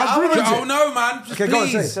 don't say it. I've I wanna ruined do Oh no, man. Just Okay, go on,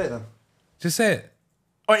 please. say it then. Just say it.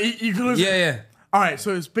 Oh, you can listen. Yeah. All right,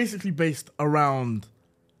 so it's basically based around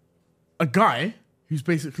a guy who's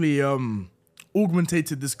basically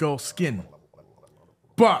augmentated this girl's skin,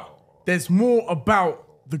 but there's more about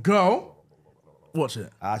the girl. Watch it.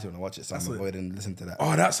 I actually want to watch it, so I'm avoiding listening to that.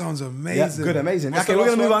 Oh, that sounds amazing. Yeah, good, amazing. What's Okay, the we're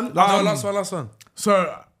last gonna move one? on. Last one.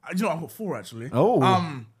 So I've got 4 actually.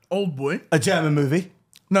 Oh. Old Boy. A German movie.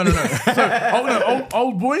 No. So,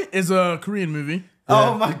 Old Boy is a Korean movie.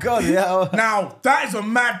 Oh my god, yeah. Now that is a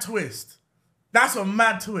mad twist. That's a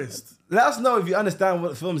mad twist. Let us know if you understand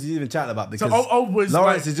what films he's even chatting about, because Old Boy's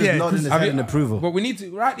Lawrence like- is just yeah, nodding his Have head you- in approval. But we need to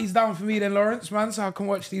write these down for me then, Lawrence, man, so I can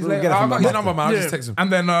watch these We'll later. get it I've from got my his mum. number, man. I'll just text him.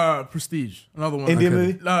 And then Prestige, another one. Indian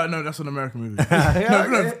movie? No, that's an American movie. Yeah,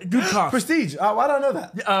 no, okay. good cast. Prestige. Why don't I know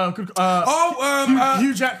that? Good,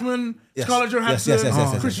 Hugh Jackman, Yes. Scarlett Johansson,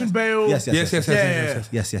 Yes. Christian Bale. Yes. Yes. Yeah. Yes.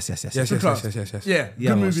 Yeah, You good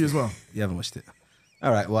haven't movie watched as well. You haven't watched it.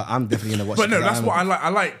 All right. Well, I'm definitely gonna watch But it. no, 'cause that's what I like. I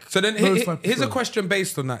like. So then those type of here's a stuff. question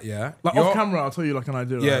based on that, yeah? Like You're- off camera, I'll tell you like an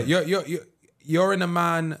idea. Yeah, Like, you're a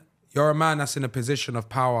man that's in a position of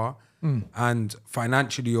power and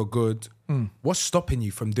financially you're good. What's stopping you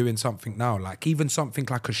from doing something now? Like even something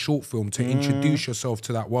like a short film to introduce yourself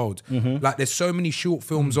to that world. Like there's so many short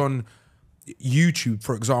films on YouTube,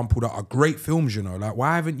 for example, that are great films, you know. Like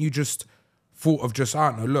why haven't you just thought of just, I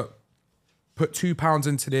don't know, look, put £2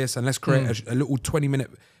 into this and let's create a little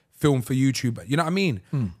 20-minute film for YouTube. You know what I mean?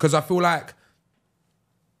 Because I feel like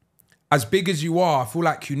as big as you are, I feel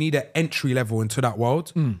like you need an entry level into that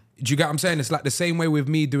world. Do you get what I'm saying? It's like the same way with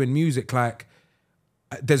me doing music. Like,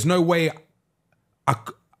 there's no way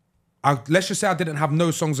let's just say I didn't have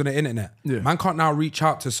no songs on the internet. Yeah. Man can't now reach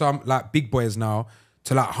out to some like big boys now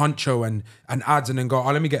to like Huncho and ads and then go,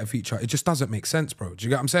 oh, let me get a feature. It just doesn't make sense, bro. Do you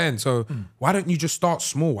get what I'm saying? So why don't you just start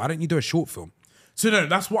small? Why don't you do a short film? So no,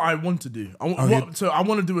 that's what I want to do. I want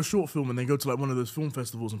to do a short film and then go to like one of those film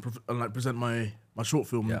festivals and like present my short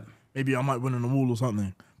film. Yeah. Maybe I might win an award or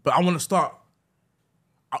something. But I want to start.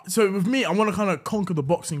 So with me, I want to kind of conquer the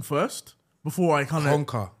boxing first before I kind of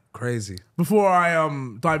Conquer, crazy. before I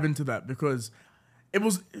dive into that, because it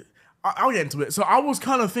was. I'll get into it. So I was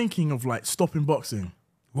kind of thinking of like stopping boxing.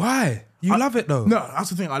 Why? You love it though. No, that's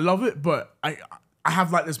the thing. I love it, but I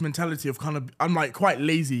have like this mentality of kind of, I'm like quite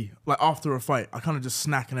lazy. Like after a fight, I kind of just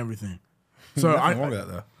snack and everything. So Nothing wrong with that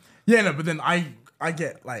though. Yeah, no, but then I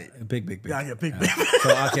get like Big. Yeah, I get big.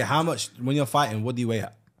 So okay, how much when you're fighting? What do you weigh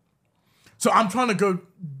at? So I'm trying to go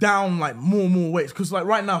down like more weights, because like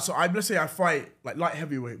right now, so let's say I fight like light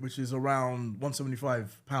heavyweight, which is around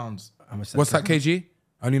 175 pounds. How much? What's that kg?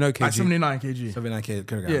 I only know kg. Like 79 kg. 79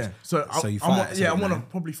 kilograms. Yeah. So you I fight. want to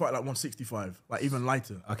probably fight like 165, like even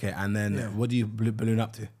lighter. Okay, and then what do you balloon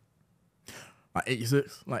up to? Like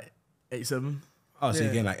 86, like 87. Oh, so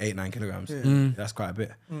you gain like 8-9 kilograms. That's quite a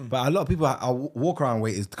bit. But a lot of people, our walk around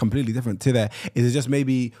weight is completely different to there. Is it just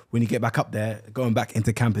maybe when you get back up there, going back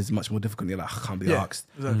into camp is much more difficult? You're like, I can't be asked.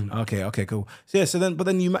 Exactly. Okay, cool. So yeah, but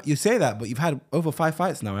then you say that, but you've had over 5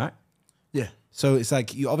 fights now, right? Yeah. So it's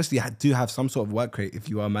like you obviously do have some sort of work rate if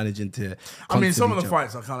you are managing to. I mean, some of the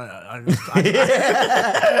fights I kind of. Some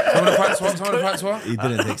of the fights what? He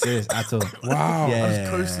didn't take serious at all. Wow.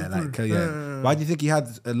 Yeah. Why do you think he had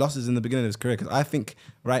losses in the beginning of his career? Because I think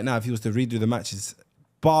right now, if he was to redo the matches,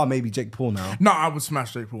 bar maybe Jake Paul now. No, I would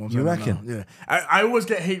smash Jake Paul. You reckon? Yeah. I always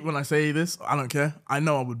get hate when I say this. I don't care. I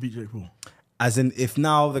know I would beat Jake Paul. As in, if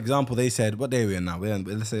now, for example, they said, what day are we in now?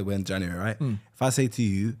 Let's say we're in January, right? If I say to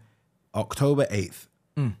you, October 8th,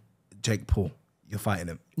 Jake Paul, you're fighting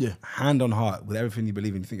him. Yeah. Hand on heart, with everything you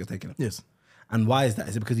believe in, you think you're taking him. Yes. And why is that?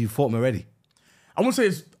 Is it because you fought him already? I won't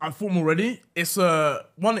say I fought him already. It's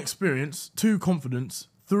 1, experience, 2, confidence,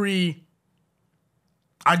 3,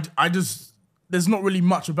 I just, there's not really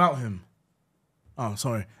much about him. Oh,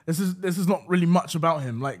 sorry. This is not really much about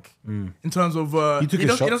him. Like in terms of you took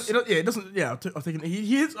his shots? It doesn't. Yeah, I've taken.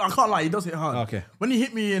 He hits. I can't lie. He does hit hard. Okay. When he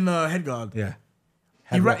hit me in head guard, Yeah.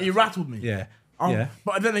 he rattled me. Yeah.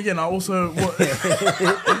 But then again, I also.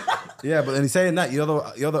 Yeah, but then he's saying that you're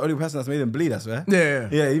the only person that's made him bleed, I swear. Yeah.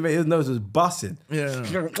 His nose was busting.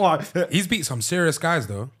 Yeah. He's beat some serious guys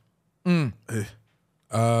though.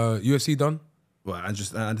 UFC done. Well,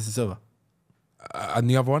 Anderson Silva, And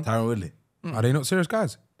the other one? Tyron Woodley. Are they not serious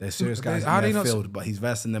guys? They're serious guys. How in they their not field, but he's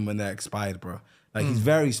versing them when they're expired, bro. Like he's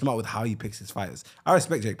very smart with how he picks his fighters. I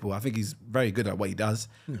respect Jake Paul. I think he's very good at what he does,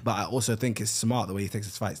 but I also think it's smart the way he takes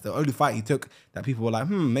his fights. The only fight he took that people were like,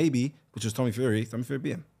 maybe, which was Tommy Fury. Tommy Fury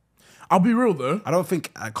beat him. I'll be real though. I don't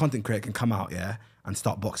think a content creator can come out, and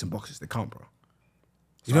start boxing boxers. They can't, bro.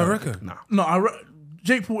 You don't reckon? No. No,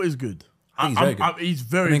 Jake Paul is good. He's very good. He's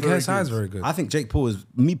very good. Very good. I think Jake Paul is,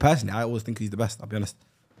 me personally, I always think he's the best, I'll be honest.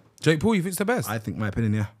 Jake Paul, you think's the best? I think my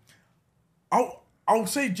opinion, yeah. I'll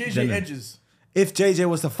say JJ Edges. If JJ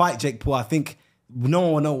was to fight Jake Paul, I think no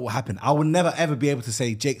one will know what happened. I would never ever be able to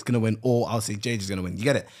say Jake's gonna win or I'll say JJ's gonna win. You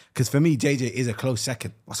get it? Because for me, JJ is a close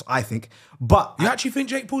second. That's what I think. But you actually think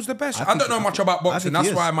Jake Paul's the best? I don't know much about boxing.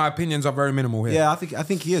 That's why my opinions are very minimal here. Yeah, I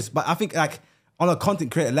think he is. But I think like on a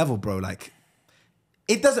content creator level, bro, like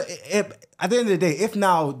it doesn't. At the end of the day, if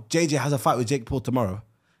now JJ has a fight with Jake Paul tomorrow,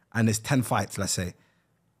 and there's 10 fights, let's say.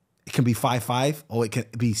 It can be 5-5 or it can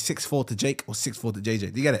be 6-4 to Jake or 6-4 to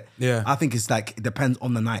JJ. Do you get it? Yeah. I think it's like, it depends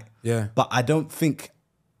on the night. Yeah. But I don't think,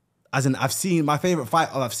 as in I've seen, my favorite fight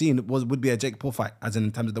I've seen would be a Jake Paul fight, as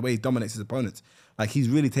in terms of the way he dominates his opponents. Like he's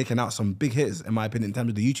really taken out some big hitters, in my opinion, in terms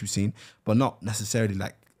of the YouTube scene, but not necessarily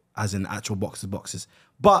like as in actual boxers.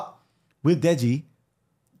 But with Deji,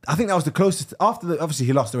 I think that was the closest, obviously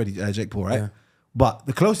he lost already, Jake Paul, right? Yeah. But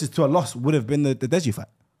the closest to a loss would have been the Deji fight.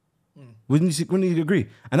 Wouldn't you agree?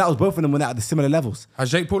 And that was both of them when they at the similar levels. Has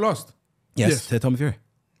Jake Paul lost? Yes. To Tommy Fury.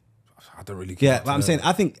 I don't really care. Yeah, but I'm saying,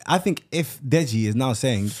 I think if Deji is now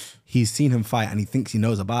saying he's seen him fight and he thinks he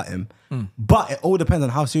knows about him, but it all depends on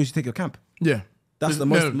how serious you take your camp. Yeah. That's the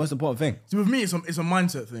most important thing. So with me, it's a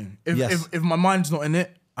mindset thing. If my mind's not in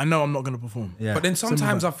it, I know I'm not going to perform. Yeah. But then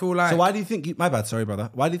sometimes I feel like... So why do you think... my bad, sorry, brother.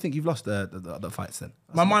 Why do you think you've lost the fights then?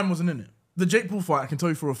 My mind wasn't in it. The Jake Paul fight, I can tell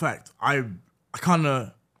you for a fact, I kind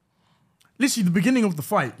of... Literally, the beginning of the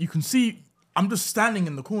fight, you can see I'm just standing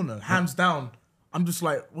in the corner, hands down. I'm just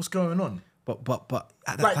like, what's going on? But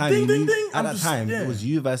at that like, time, it was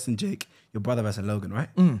you versus Jake, your brother versus Logan, right?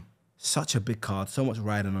 Such a big card, so much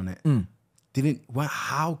riding on it.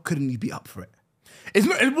 How couldn't you be up for it? It's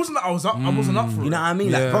not. It wasn't that I was up. I wasn't up for it. You know what I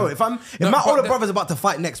mean? Like, Yeah. bro, if my but older brother's about to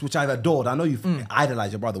fight next, which I've adored, I know you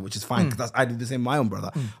idolize your brother, which is fine because I did the same with my own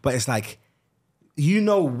brother. But it's like, you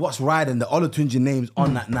know what's riding the Olatunji names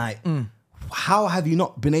on that night. How have you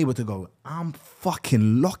not been able to go, I'm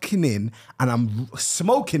fucking locking in and I'm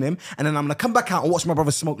smoking him and then I'm going to come back out and watch my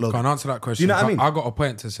brother smoke loads? Go on, answer that question. You know what I mean? I got a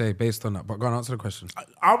point to say based on that, but go on, answer the question.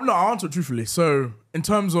 I'll answer it truthfully. So in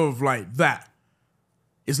terms of like that,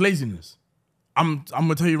 it's laziness. I'm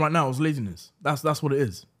gonna tell you right now, it's laziness. That's what it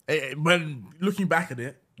is. When looking back at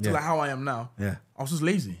it, to like how I am now, I was just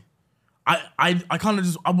lazy. I kind of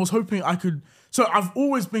just, I was hoping I could. So I've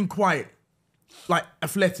always been quite like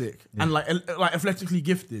athletic and like athletically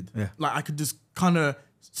gifted. Yeah. Like I could just kind of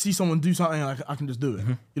see someone do something and I can just do it.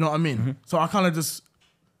 You know what I mean? So I kind of just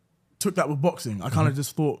took that with boxing. I kind of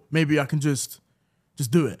just thought maybe I can just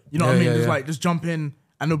do it. You know what I mean? Just like just jump in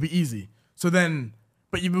and it'll be easy. So then,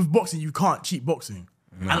 but with boxing you can't cheat boxing,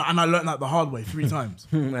 and I learned that the hard way 3 times.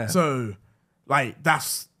 So like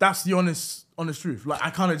that's the honest truth. Like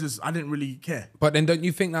I didn't really care. But then don't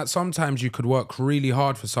you think that sometimes you could work really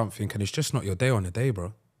hard for something and it's just not your day on the day,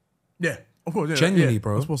 bro? Yeah, of course. Yeah, Genuinely,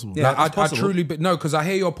 bro. It's possible. Yeah, Like, it's possible. I truly, no, because I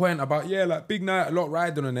hear your point about, like big night, a lot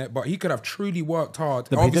riding on it, but he could have truly worked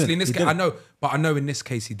hard. No, but he Obviously, in didn't. this He case, didn't. I know in this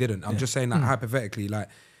case he didn't. I'm just saying that hypothetically, like,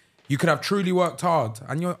 you could have truly worked hard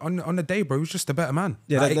and you're on the day, bro, he was just a better man.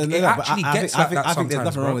 Yeah, Like, it actually gets like that I think there's sometimes,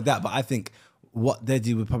 nothing bro. wrong with that, but I think what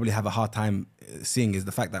Deji would probably have a hard time seeing is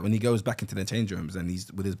the fact that when he goes back into the change rooms and he's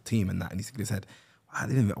with his team and that, and he's thinking in his head,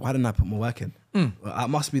 why didn't I put more work in? Well, that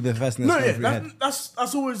must be the first thing that's going through your head.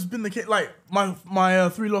 That's always been the case. Like my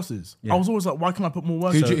 3 losses, I was always like, why can't I put more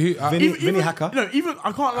work in? Vinny Hacker. No, even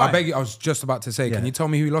I can't lie. I beg you, I was just about to say, can you tell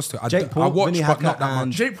me who he lost to? Jake Paul, I watched, Vinny but Hacker not that and-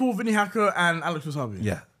 much. Jake Paul, Vinny Hacker, and Alex Wasabi.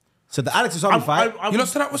 Yeah. So the Alex Wasabi fight. You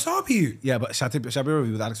lost to that Wasabi? Yeah, but shall I be real with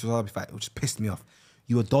you with the Alex Wasabi fight, which pissed me off.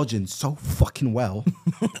 You were dodging so fucking well,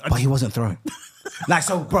 but he wasn't throwing. Like,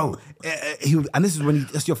 so, bro, and this is when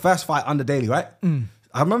it's your first fight under Daly, right?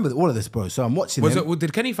 I remember all of this, bro. So I'm watching him.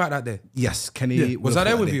 Did Kenny fight that day? Yes, Kenny. Was I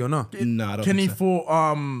there with you or not? No, I don't Kenny think so.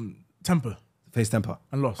 fought Temper Face Temper.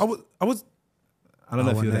 and lost. I was. I don't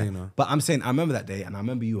know if you were there. you know. But I'm saying, I remember that day, and I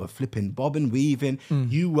remember you were flipping, bobbing, weaving.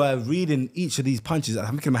 You were reading each of these punches, and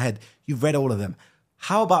I'm thinking in my head, you've read all of them.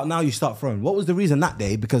 How about now you start throwing? What was the reason that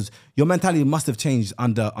day? Because your mentality must have changed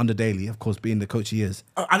under Daly, of course, being the coach he is.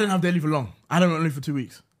 I didn't have Daly for long. I had him only for 2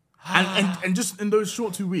 weeks, and just in those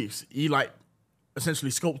short 2 weeks, he like essentially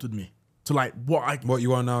sculpted me to like what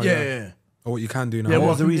you are now, Yeah. Or what you can do now. Yeah, What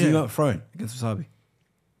was the reason yeah. you weren't throwing against Wasabi?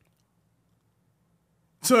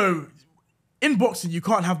 So in boxing, you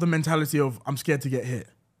can't have the mentality of I'm scared to get hit,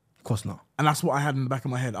 Of course not. and that's what I had in the back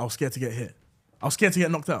of my head. I was scared to get hit. I was scared to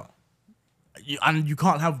get knocked out. And you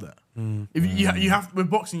can't have that. If you have with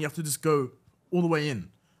boxing, you have to just go all the way in.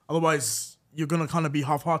 Otherwise, you're gonna kind of be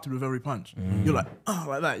half-hearted with every punch. You're like, oh,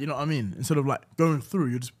 like that. You know what I mean? Instead of like going through,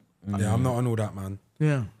 you're just Yeah, I'm not on all that, man.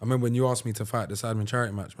 yeah. I remember when you asked me to fight the Sidemen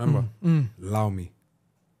charity match, remember? Allow me.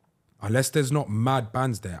 Unless there's not mad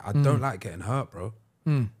bands there, I don't like getting hurt, bro.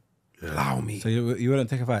 Allow me. So you wouldn't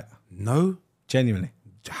take a fight? No, Genuinely?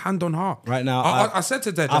 hand on heart. Right now, I said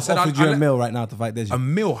to Deji, I I've said, offered you a meal right now to fight Deji. A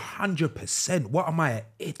meal, 100%. What am I, an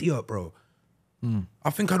idiot, bro? I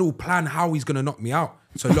think I'd all plan how he's gonna knock me out.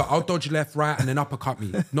 So look, I'll dodge left, right, and then uppercut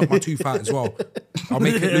me. Knock my tooth out as well. I'll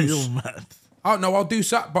make it loose. You're mad. Oh no, I'll do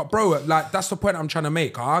that. But bro, like that's the point I'm trying to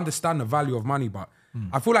make. I understand the value of money, but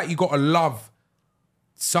I feel like you gotta love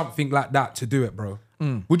something like that to do it, bro.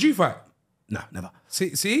 Would you fight? No, never.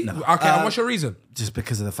 See? Never. Okay, and what's your reason? Just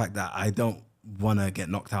because of the fact that I don't want to get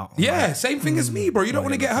knocked out. Yeah, same thing as me, bro. You don't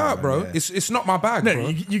want to get hurt, bro. yeah. It's not my bag, No, bro.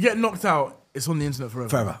 you get knocked out. It's on the internet forever.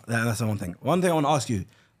 Forever. That's the one thing. One thing I want to ask you,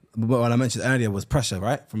 what I mentioned earlier was pressure,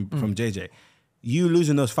 right? From JJ. You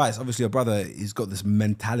losing those fights, obviously your brother, he's got this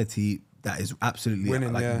mentality that is absolutely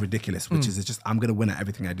Winning, like yeah. ridiculous, which is just, I'm going to win at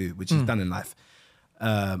everything I do, which he's done in life.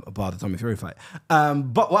 About the Tommy Fury fight.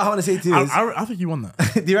 But what I want to say to you is, I think you won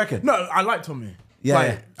that. do you reckon? No, I like Tommy.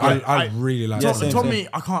 Yeah, Like, I really like Yeah, that. same, Tommy,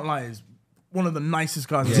 I can't lie, is one of the nicest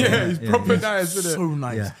guys. Yeah, he's proper nice, isn't it? So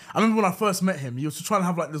nice. Yeah. I remember when I first met him, he was trying to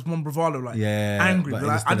have like this one bravado, like angry. but But he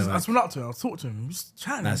like, just I didn't went up to him, I talked to him, he was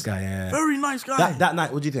chatting. Nice guy, yeah. Very nice guy. That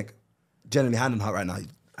night, what do you think? Generally, hand on heart right now.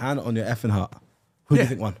 Hand on your effing heart. Who do you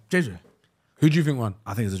think won? JJ. Who do you think won?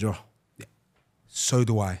 I think it's a draw. So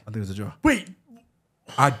do I. I think it's a draw. Wait,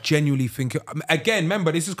 I genuinely think again,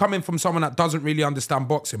 remember, this is coming from someone that doesn't really understand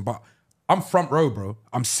boxing, but I'm front row, bro.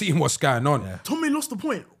 I'm seeing what's going on. Yeah. Tommy lost the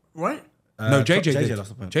point, right? No, JJ did. lost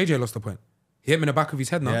the point. JJ lost the point. He hit him in the back of his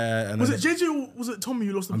head now. Yeah, and Was then it JJ or was it Tommy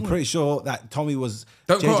who lost the I'm point? pretty sure that Tommy was.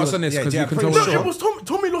 Don't JJ quote us was- on this, 'cause you I'm can pretty tell No, sure. it was Tommy.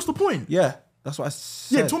 Tommy lost the point. Yeah. That's what I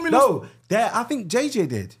said. Tommy No, I think JJ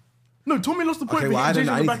did. No, Tommy lost the point. Okay, well, I JJ don't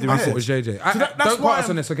know. on I the need back to of do the I thought it head. was JJ. that's Don't why quote us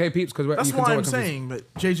on this, okay, peeps? Because That's you can why tell I'm what saying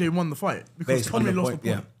that JJ won the fight because Based on Tommy the lost the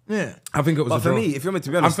point, point. Yeah. I think it was But a for draw. me, if you want me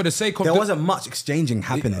to be honest, and for the sake of there wasn't much exchanging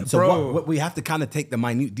happening. So Bro. what we have to kind of take the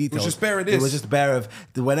minute details. just bear it It was is. just bare of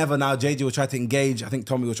whenever now JJ was trying to engage, I think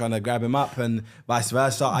Tommy was trying to grab him up and vice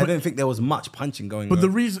versa. I didn't think there was much punching going on. But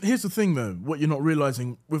here's the thing though, what you're not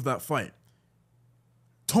realizing with that fight,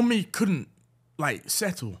 Tommy couldn't like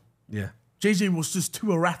settle. Yeah. JJ was just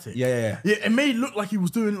too erratic. Yeah. It may look like he was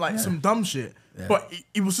doing like some dumb shit, but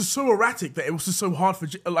it was just so erratic that it was just so hard for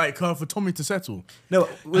for Tommy to settle. No,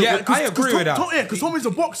 Yeah, I agree with that. Because Tommy's a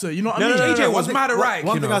boxer, you know what I mean? JJ one was thing- mad erratic,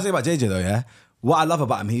 One you thing know. I'll say about JJ though, yeah, what I love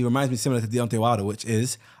about him, he reminds me similar to Deontay Wilder, which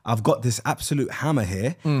is I've got this absolute hammer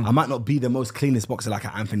here. I might not be the most cleanest boxer like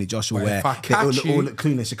Anthony Joshua, But where if I they all catch look you-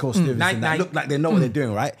 clean and Shakur Stevens night, and that night. look like they know what they're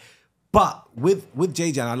doing, right? But with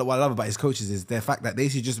JJ, and what I love about his coaches is the fact that they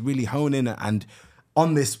should just really hone in and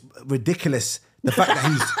on this ridiculous, the fact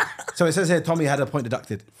that he's, so it says here Tommy had a point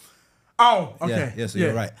deducted. Oh, okay. Yeah, so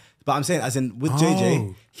you're right. But I'm saying, as in with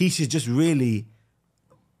JJ, he should just really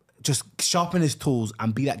just sharpen his tools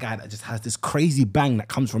and be that guy that just has this crazy bang that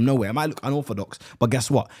comes from nowhere. It might look unorthodox, but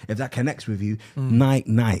guess what? If that connects with you, night.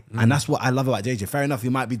 And that's what I love about JJ. Fair enough, he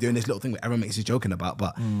might be doing this little thing that everyone makes you joking about,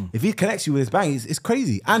 but if he connects you with his bang, it's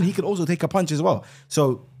crazy. And he can also take a punch as well.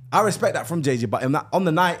 So I respect that from JJ, but on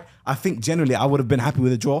the night, I think generally I would have been happy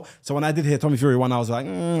with a draw. So when I did hear Tommy Fury won, I was like,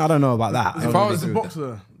 I don't know about that. If I was a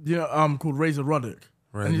boxer, called Razor Ruddock.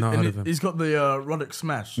 Right, and not heard of him. he's got the Ruddock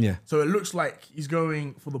smash. Yeah. So it looks like he's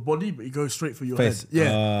going for the body, but he goes straight for your Face. head.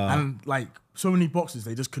 Yeah. And like so many boxers,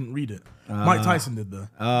 they just couldn't read it. Mike Tyson did that.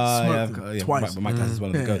 Smoked him twice. Right, but Mike Tyson's one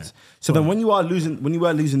of the Yeah, goats. So then when you were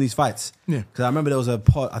losing these fights, Yeah. because I remember there was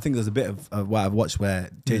I think there's a bit of what I've watched where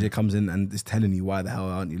JJ comes in and is telling you why the hell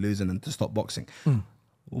aren't you losing and to stop boxing.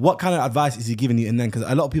 What kind of advice is he giving you? And then, because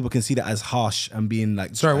a lot of people can see that as harsh and being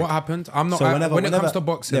like... Sorry, like, what happened? I'm not... So when it comes to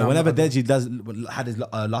boxing... Yeah, I'm whenever not- Deji had his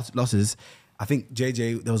losses, I think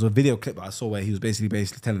JJ, there was a video clip that I saw where he was basically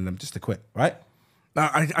telling them just to quit, right? Now,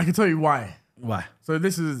 I can tell you why. Why? So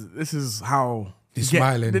this is how He's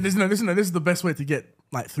smiling. This is the best way to get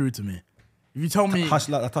like through to me. If you tell me, tough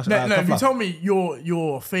if you love. tell me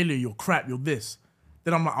you're a failure, you're crap, you're this,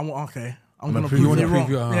 then I'm like, okay, I'm gonna prove prove you you wrong.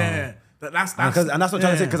 wrong. Yeah. That's And that's what I'm trying to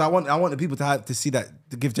say, yeah. because I want the people to see that,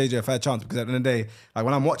 to give JJ a fair chance, because at the end of the day, like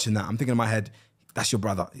when I'm watching that, I'm thinking in my head, that's your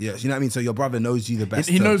brother. Yeah, you know what I mean? So your brother knows you the best.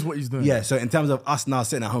 He knows what he's doing. Yeah, so in terms of us now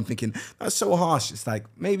sitting at home thinking, that's so harsh, it's like,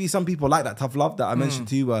 maybe some people like that tough love that I mentioned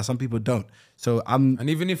to you, some people don't. So And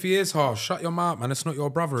even if he is harsh, shut your mouth, man. It's not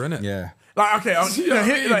your brother, innit? yeah. Like okay,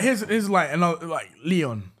 here's like another like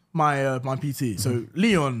Leon, my PT. So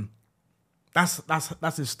Leon,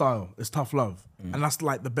 that's his style. It's tough love, and that's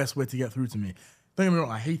like the best way to get through to me. Don't get me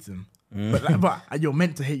wrong, I hate him, but you're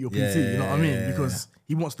meant to hate your PT. You know what I mean? Because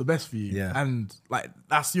he wants the best for you, Yeah. and like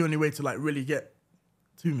that's the only way to like really get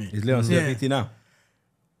to me. Is Leon still a PT now?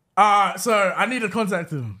 So I need to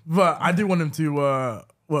contact him, but I do want him to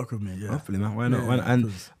work with me. Yeah, Hopefully, man. Why not? Yeah, Why not? And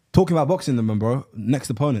because- talking about boxing, then, man, bro. Next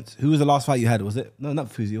opponents. Who was the last fight you had? Was it not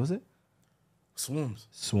Fuzi? Was it Swarms.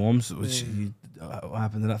 Swarms? Which what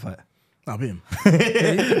happened in that fight? I'll be him.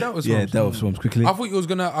 That was Yeah, Swarms. dealt with Swarms quickly. I thought you was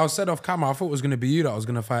gonna. I said off camera. I thought it was gonna be you that was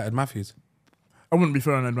gonna fight Ed Matthews. I wouldn't be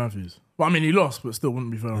fair on Ed Matthews. Well, I mean, he lost, but still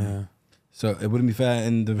wouldn't be fair on him. So it wouldn't be fair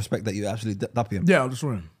in the respect that you absolutely duppy him. Yeah, I'll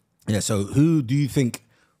destroy him. Yeah. So who do you think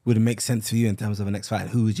would make sense for you in terms of a next fight?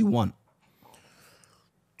 Who would you want?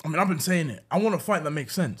 I mean, I've been saying it. I want a fight that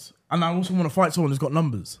makes sense, and I also want to fight someone who's got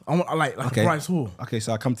numbers. I want like a Bryce Hall. Okay,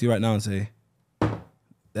 so I come to you right now and say,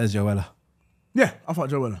 there's Joella. Yeah, I'll fight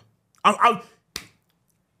Joe Weller.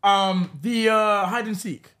 The hide and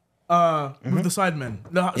seek with the sidemen.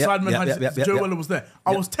 The sidemen hide and seek. Joe Weller was there.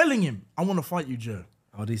 I was telling him, I want to fight you, Joe.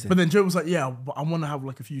 What do you say? But then Joe was like, yeah, but I want to have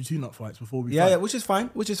like a few tune-up fights before we fight. Yeah, which is fine.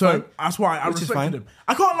 Which is So fine. that's why I Which is fine. respected him.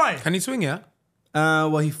 I can't lie. Can he swing? Yeah. Well,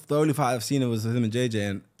 the only fight I've seen was him and JJ,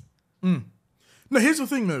 and No, here's the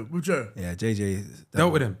thing though with Joe. yeah, JJ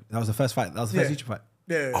Dealt with him. That was the first fight. That was the first YouTube fight.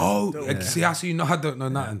 Yeah. Oh, Yeah. see, I see. You know, I don't know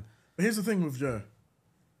nothing. But here's the thing with Joe.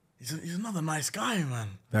 He's another nice guy, man.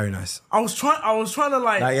 Very nice. I was trying to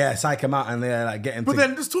like, Like, yeah, psych him out and like get him. but to,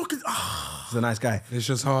 then just talking. he's a nice guy. It's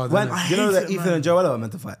just hard. When innit? you know hate that it, Ethan man. and Joella were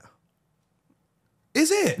meant to fight.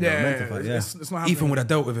 Is it? meant to fight, yeah. It's not happening. Ethan would have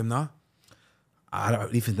dealt with him now.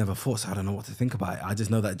 Ethan's never fought, so I don't know what to think about it. I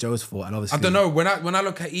just know that Joe's fought, and obviously I don't know. When I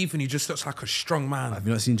look at Ethan, he just looks like a strong man. Have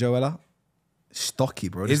you not seen Joella? Stocky,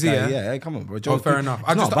 bro. Is This he, guy, yeah? yeah, come on, bro. Oh, fair enough. It's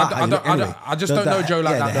I not just- about I how you don't- look anyway. I just don't know Joe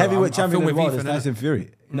like that, The though. heavyweight I'm champion filming of the world with is Ethan, Tyson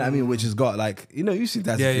Fury. You know what I mean? Which has got like, you know, you see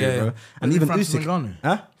Tyson Yeah, Fury, yeah, bro. yeah. And even Francis Usyk. Ngannou.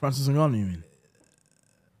 Huh? Francis Ngannou, you mean?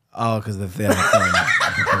 Oh, because they're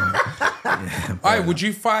Alright, would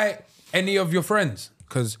you fight any of your friends?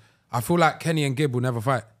 Because I feel like Kenny and Gib will never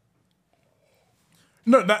fight.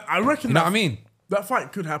 No, I reckon. You know what I mean? That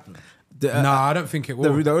fight could happen. Nah, I don't think it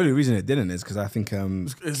will. The only reason it didn't is because I think Kingpin.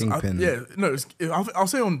 I'll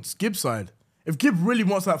say on Gibb's side, if Gib really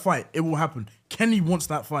wants that fight, it will happen. Kenny wants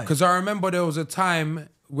that fight. Because I remember there was a time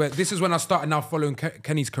where this is when I started now following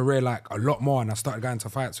Kenny's career like a lot more, and I started going to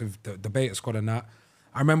fights with the Beta Squad and that.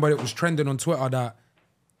 I remember it was trending on Twitter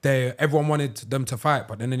that everyone wanted them to fight,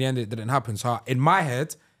 but then in the end it didn't happen. So in my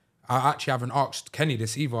head, I actually haven't asked Kenny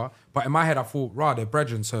this either, but in my head I thought, rah, they're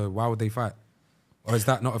brethren, so why would they fight? Or is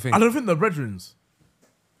that not a thing? I don't think they're brethren.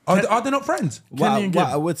 Are they not friends? What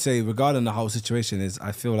I would say regarding the whole situation is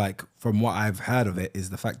I feel like from what I've heard of it is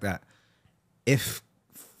the fact that if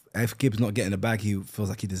Gibb's not getting the bag he feels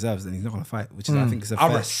like he deserves, then he's not going to fight, which is I think is a fair.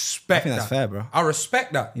 I think that's fair, bro. I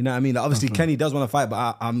respect that. You know what I mean? Like, obviously, Kenny does want to fight,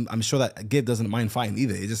 but I'm sure that Gib doesn't mind fighting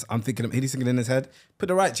either. I'm thinking, he's thinking in his head, put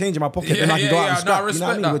the right change in my pocket, then I can go out and scrap. I respect you know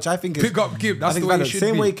what I mean? that. Which I think is... Pick up Gib, that's the way it should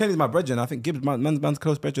Same be. way Kenny's my brethren, I think Gib's man's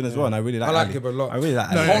close brethren as well, and I really like I like Ali. Gib a lot. I really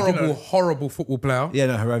like Ali. Horrible football player. Yeah,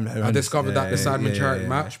 no, horrendous. I discovered that the Sidemen charity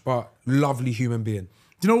match, but lovely human being.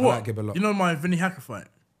 Do you know what? I like Gib a lot. You know my Vinny Hacker fight?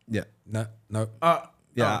 Yeah. No.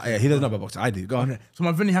 Yeah, he doesn't know about boxing. I do. Go on. Okay, so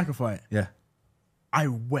my Vinny Hacker fight, Yeah. I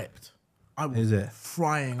wept. I was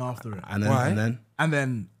frying after it. And then, Why? And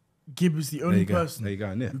then Gib is the only person There you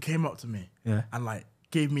go, yeah. who came up to me Yeah. and like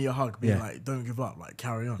gave me a hug, being Yeah. like, "Don't give up, like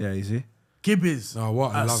carry on." Yeah, you see? Gib is. Oh,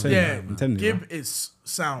 what a lovely yeah, man, I'm telling you, Gib bro. is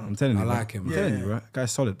sound. I'm telling you, I bro. like him, I'm man. telling you, bro.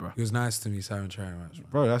 Guy's solid, bro. He was nice to me, Sidemen charity match.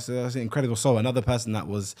 Bro, that's an incredible soul. Another person that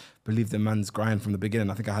believed in man's grind from the beginning.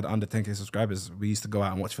 I think I had under 10K subscribers. We used to go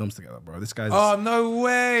out and watch films together, bro. This guy's... Oh, no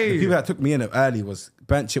way. The people that took me in early was...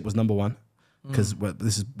 Burnt Chip was number one. Because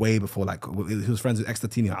this is way before, like... He was friends with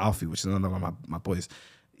Extatini Alfie, which is another one of my boys.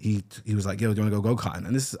 He was like, yo, do you want to go go-karting?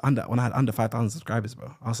 And this is when I had under 5,000 subscribers,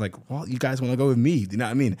 bro. I was like, what? You guys want to go with me? Do you know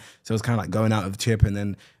what I mean? So it was kind of like going out with Chip and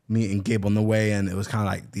then meeting Gib on the way, and it was kind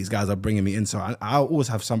of like these guys are bringing me in. So I always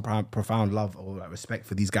have some profound love or like respect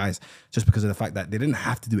for these guys just because of the fact that they didn't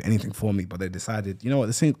have to do anything for me, but they decided, you know what,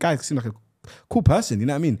 the same guy seemed like a cool person, you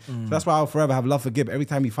know what I mean? So that's why I'll forever have love for Gib. Every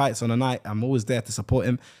time he fights on a night, I'm always there to support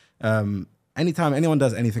him. Anytime anyone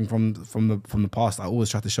does anything from the past, I always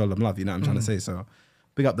try to show them love, you know what I'm trying to say? So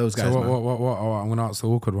big up those guys, So man. what? Oh, I'm going to ask the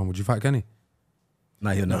awkward one. Would you fight Kenny?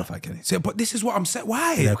 Nah, he'll never fight Kenny. So, but this is what I'm saying.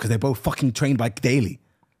 Why? Yeah, because they both fucking trained by Daily.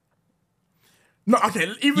 No,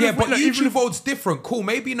 okay. But each vote's different. Cool.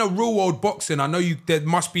 Maybe in a real world boxing, I know there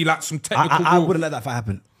must be like some technical. I wouldn't let that fight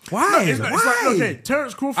happen. Why? It's like, okay,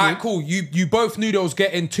 Terence Crawford. Alright, cool. You both knew they was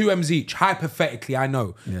getting 2 M's each. Hypothetically, I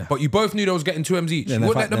know. Yeah. But you both knew they was getting 2 M's each. Yeah, You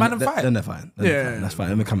wouldn't let the man fight. Then they're fine. Yeah. That's fine.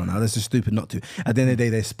 I mean, come on now. That's just stupid not to. At the end of the day,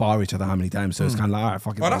 they spar each other how many times? So it's kind of like, all right,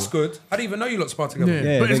 fuck it. Oh, that's good. I didn't even know you lot sparred together. Yeah,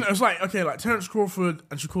 Yeah, but they- it's like, okay, like Terence Crawford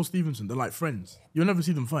and Shakur Stevenson, they're like friends. You'll never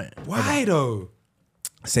see them fight. Why though?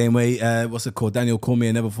 Same way, what's it called? Daniel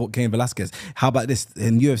Cormier never fought Cain Velasquez. How about this?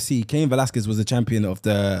 In UFC, Cain Velasquez was the champion of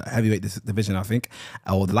the heavyweight division, I think,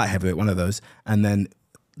 or the light heavyweight, one of those. And then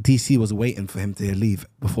DC was waiting for him to leave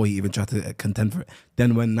before he even tried to contend for it.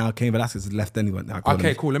 Then when now Cain Velasquez has left, then he went, nah,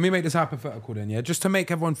 Okay, cool. Let me make this hypothetical then, yeah? Just to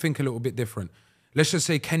make everyone think a little bit different. Let's just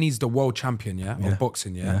say Kenny's the world champion, yeah? Of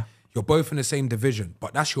boxing, yeah? You're both in the same division,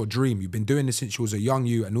 but that's your dream. You've been doing this since you was a young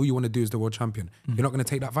you, and all you want to do is the world champion. You're not going to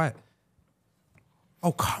take that fight?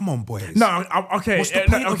 Oh, come on, boys. No, okay. What's the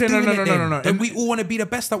point of doing it then? No. Then we all want to be the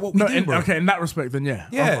best at what we do, bro. Okay, in that respect, then yeah.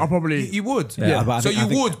 Yeah, I'll probably... You would. Yeah, but I So think- I you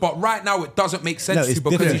think- would, but right now it doesn't make sense No, to it's you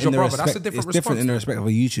because different he's your in the brother. That's a respect- different It's different in the respect of a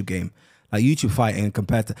YouTube game. Like YouTube fighting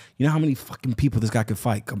compared to, you know how many fucking people this guy could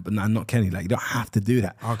fight, but not Kenny. Like you don't have to do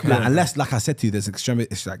that. Okay. Like, unless, like I said to you, there's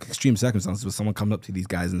extreme circumstances where someone comes up to these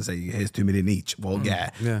guys and say, "Here's 2 million each." Well, yeah.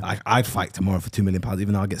 Like I'd fight tomorrow for £2 million,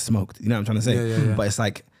 even though I get smoked. You know what I'm trying to say? Yeah. But it's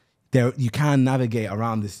like you can navigate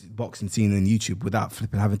around this boxing scene in YouTube without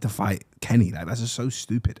flipping having to fight Kenny. Like that's just so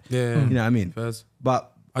stupid. Yeah. You know what I mean? Fairs.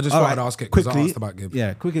 But I just all thought I'd ask it 'cause I asked about Gib.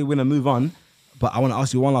 Yeah, quickly we're gonna move on. But I want to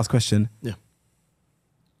ask you one last question. Yeah.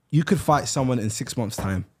 You could fight someone in 6 months'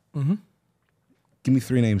 time. Give me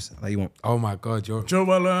 3 names that you want. Oh my God, you're... Joe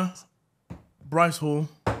Weller, Bryce Hall,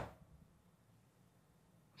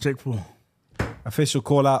 Jake Paul. Official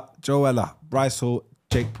call out: Joe Ella, Bryce Hall,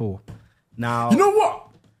 Jake Paul. Now, You know what?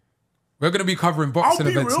 We're going to be covering boxing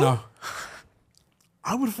be events real. now.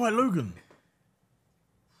 I would fight Logan.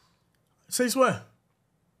 Say swear.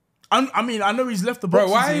 I mean, I know he's left the boxing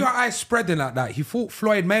Bro, why are scene. your eyes spreading like that? He fought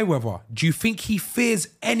Floyd Mayweather. Do you think he fears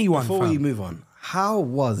anyone, before fam? we move on, How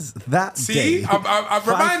was that See, day? I've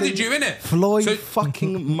reminded you, innit? Floyd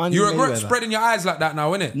fucking Money You regret Mayweather. spreading your eyes like that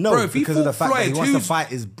now, innit? No, Bro, if because he of the fought fact that he Floyd, wants to who's... fight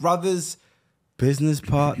his brother's business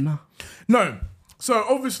partner. No. So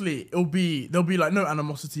obviously there'll be like no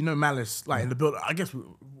animosity, no malice like in the build. I guess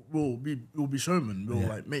we'll be showmen.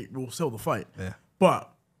 We'll sell the fight. Yeah.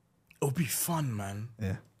 But it'll be fun, man.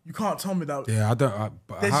 Yeah. You can't tell me that. Yeah, I don't...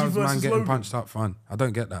 but Deji how's man versus getting Logan. punched up fun? I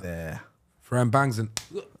don't get that. Yeah. Throwing bangs and...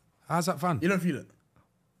 How's that fun? You don't feel it.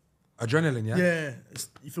 Adrenaline, yeah? Yeah.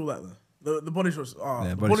 You feel that though. The body shots. Yeah,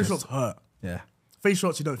 The body body shots. shots hurt. Yeah. Face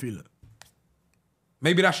shots, you don't feel it.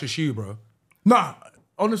 Maybe that's just you, bro. Nah,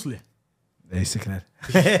 honestly. Yeah, he's sick of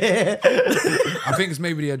that. I think it's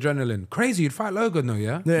maybe the adrenaline. Crazy, you'd fight Logan though,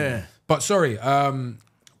 yeah? Yeah. But sorry,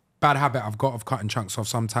 bad habit I've got of cutting Chunkz off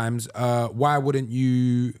sometimes. Why wouldn't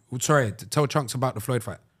you... Sorry, tell Chunkz about the Floyd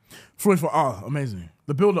fight. Floyd fought, amazing.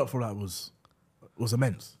 The build up for that was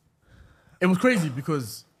immense. It was crazy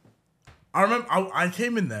because I remember I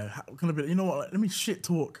came in there kind of be like, you know what, like, let me shit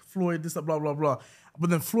talk Floyd, this, that, blah, blah, blah. But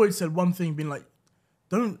then Floyd said one thing, being like,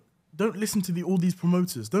 don't listen to all these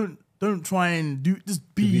promoters. Don't try and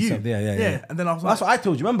just be you. Yeah. And then I was That's like, what I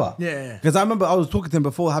told you, remember? Yeah. Because I remember I was talking to him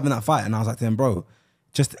before having that fight, and I was like to him, bro,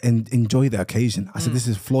 just enjoy the occasion. I said, this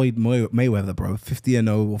is Floyd Mayweather, bro,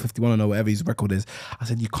 50-0 or 51-0, whatever his record is. I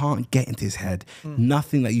said, you can't get into his head.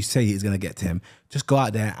 Nothing that you say is going to get to him. Just go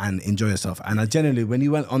out there and enjoy yourself. And I genuinely, when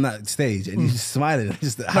you went on that stage and you just smiling,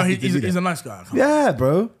 just no, he's a nice guy. Yeah,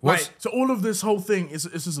 bro. Like, so all of this whole thing is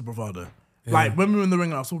just a bravado. Yeah. Like when we were in the ring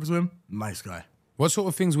and I was talking to him, nice guy. What sort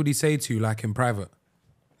of things would he say to you, like in private?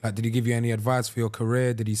 Like, did he give you any advice for your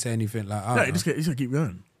career? Did he say anything like, No, he's gonna keep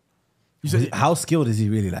going. You said, How skilled is he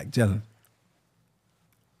really, like, gelling?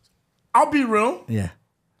 I'll be real. Yeah.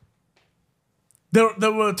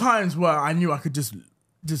 There were times where I knew I could just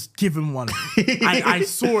give him one. I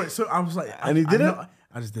saw it, so I was like, And he didn't?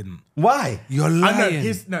 I just didn't. Why? You're I lying.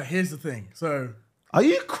 know. Here's the thing. So Are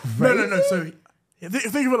you crazy? no. So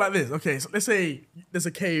think of it like this. Okay, so let's say there's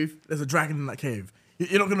a cave. There's a dragon in that cave.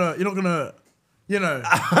 You're not gonna. You know.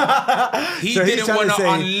 He So he's didn't trying want to to say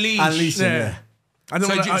unleash. him, Yeah. I don't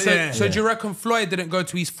wanna, So do you reckon Floyd didn't go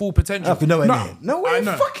to his full potential? No way, No. no way, I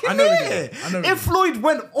know. fucking I know we near. did. I know we If did. Floyd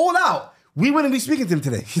went all out, we wouldn't be speaking to him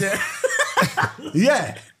today. Yeah.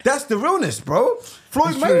 Yeah, that's the realness, bro. Floyd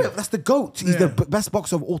It's true. Mayweather, that's the GOAT. He's Yeah. the best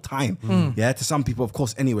boxer of all time. Yeah, to some people, of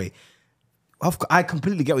course, anyway. I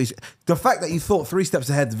completely get what you... The fact that you thought 3 steps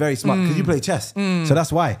ahead is very smart because you play chess. So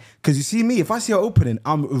that's why. Because you see me, if I see her opening,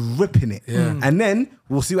 I'm ripping it. Yeah. And then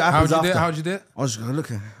we'll see what happens after. How'd you do it? I was just going to look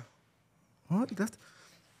at... What? He left?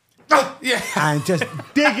 Yeah. And just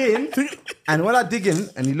dig in. And when I dig in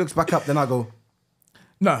and he looks back up, then I go...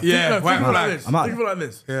 No. Yeah, Think white of it like flag. this. I'm out. Think of it like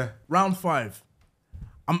this. Yeah. Round 5.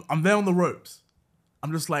 I'm there on the ropes.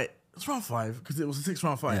 I'm just like, it's round 5 because it was a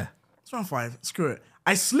 6-round fight. Yeah. It's round 5. Screw it.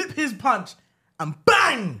 I slip his punch and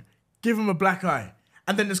bang, give him a black eye.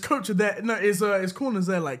 And then his coach are there. No, his corner's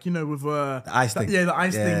there, like, you know, with the ice thing. Yeah, the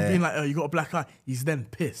ice Yeah, thing, yeah. being like, oh, you got a black eye. He's then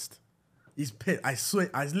pissed. He's pissed. I swear,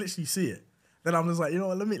 I literally see it. Then I'm just like, you know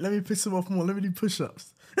what? Let me piss him off more. Let me do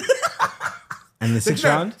push-ups. And the 6th No,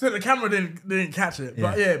 round? So the camera didn't catch it.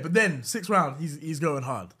 But Yeah. but then 6th round, he's going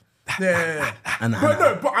hard. Yeah.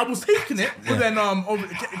 But I was taking it. But then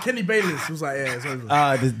Kenny Bayless was like, yeah, it's over.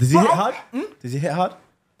 Does he hit hard? Does he hit hard?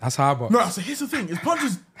 That's hard, but... No, so here's the thing. His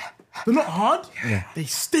punches, they're not hard. Yeah. They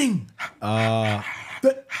sting.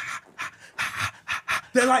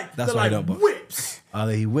 They're like, That's they're why I like don't box. whips.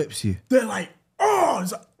 He whips you. They're like,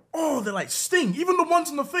 they're like sting. Even the ones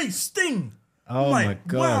on the face sting. Oh I'm like, my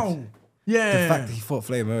God. Wow. Yeah. The fact that he fought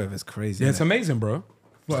Floyd Mayweather is crazy. Yeah, it's innit? amazing, bro.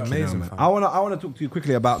 It's amazing, man. fam. I wanna talk to you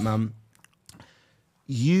quickly about, man.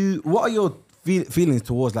 What are your feelings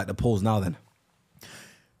towards like the polls now? Then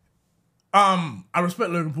I respect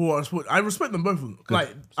Logan Paul. I respect them both of them. Like,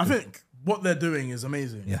 I think what they're doing is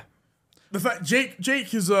amazing. yeah, The fact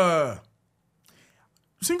Jake is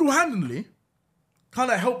single-handedly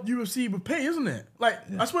kind of helped UFC with pay, isn't it? Like,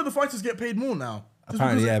 I swear the fighters get paid more now.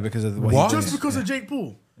 apparently, yeah, because of what? What? He Just did. because of Jake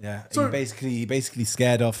Paul. Yeah, So- he basically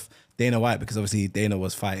scared off Dana White because obviously Dana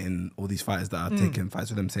was fighting all these fighters that are taking fights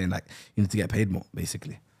with him, saying like you need to get paid more,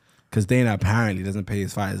 basically. Because Dana apparently doesn't pay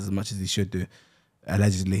his fighters as much as he should do,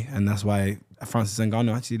 allegedly, and that's why Francis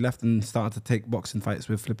Ngannou actually left and started to take boxing fights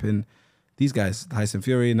with flipping these guys, Tyson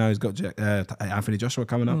Fury. Now he's got Anthony Joshua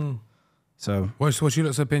coming up. So What's your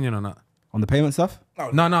lot's opinion on that? on the payment stuff,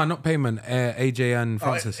 No, not payment. AJ and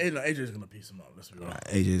Francis. AJ's gonna piece him up. Let's be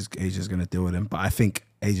honest. AJ's gonna deal with him, but I think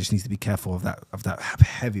AJ just needs to be careful of that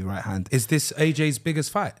heavy right hand. Is this AJ's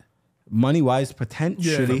biggest fight? Money wise,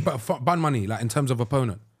 potentially. But bun money, like in terms of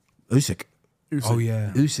opponent. Usyk. Oh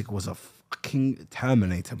yeah. Usyk was fucking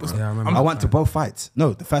Terminator, bro. Yeah, I remember I went to both fights.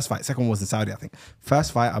 No, the first fight. Second one was in Saudi, I think.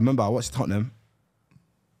 First fight, I remember I watched Tottenham.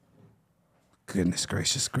 Goodness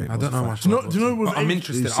gracious, great. I don't know much. Do you know with I'm AJ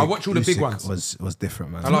interested. I watch all the big Usyk ones. Was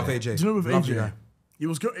different, man. I love AJ. Do you know with Lovely AJ? guy. It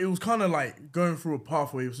was kind of like going through a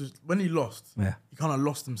path where he was just, when he lost, Yeah. he kind of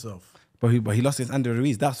lost himself. But he lost against Andy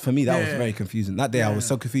Ruiz. That's for me. That was very confusing. That day I was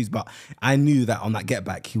so confused. But I knew that on that get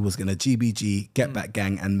back he was gonna GBG get back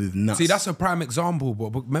gang and move nuts. See, that's a prime example.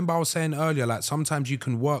 But remember, I was saying earlier, like sometimes you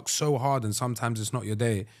can work so hard and sometimes it's not your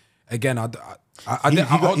day. Again,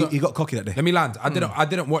 he got cocky that day. Let me land. I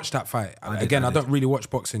didn't watch that fight. I don't really watch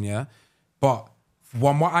boxing, yeah. But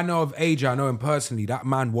from what I know of AJ, I know him personally. That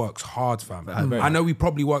man works hard, fam. I know he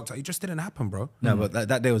probably worked. It just didn't happen, bro. No, but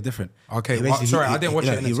that day was different. Okay, Basically, I didn't watch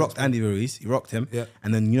it. He rocked Andy Ruiz. He rocked him. Yeah.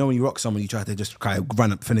 And then, you know, when you rock someone, you try to just kind of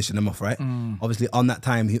run up finishing them off, right? Obviously, on that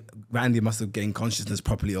time, Randy must have gained consciousness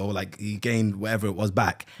properly, or like he gained whatever it was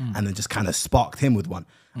back, and then just kind of sparked him with one.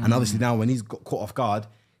 And obviously now when he's got caught off guard,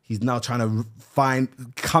 he's now trying to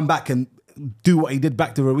come back and do what he did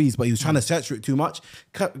back to Ruiz, but he was trying to search for it too much,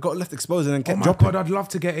 got left exposed and then kept dropping. God, I'd love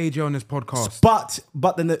to get AJ on this podcast.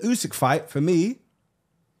 But then the Usyk fight, for me,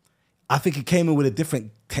 I think he came in with a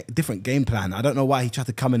different game plan. I don't know why he tried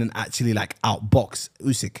to come in and actually like outbox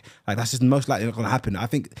Usyk. Like that's just most likely not going to happen. I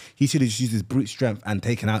think he should have just used his brute strength and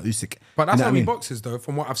taken out Usyk. But that's You know how what I he mean? boxes, though.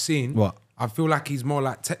 From what I've seen, What? I feel like he's more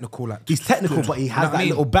like technical. Like He's technical, but he has what I that mean?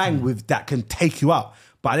 little bang with that can take you out.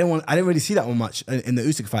 But I didn't really see that one much in the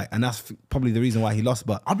Usyk fight, and that's probably the reason why he lost.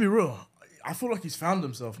 But I'll be real. I feel like he's found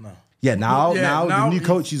himself now. yeah, now now the new he's-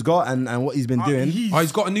 coach he's got and what he's been doing,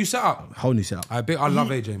 He's got a new setup. whole new setup. I love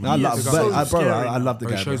AJ, man. I He love, is bro, so I scary love the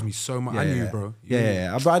Bro, guy. he shows bro. me so much. Yeah, I knew, yeah. bro.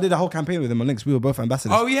 Yeah. Bro, I did a whole campaign with him on Links. We were both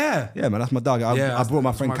ambassadors. Oh yeah. Yeah, man, that's my dog. I Yeah, brought my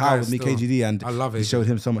that's friend my Kyle guy with me, still. KGD, and I love he it. showed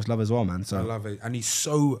him so much love as well, man. So I love it, and he's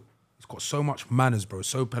got so much manners, bro.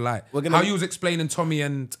 So polite. We're gonna- How you was explaining Tommy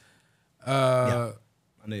and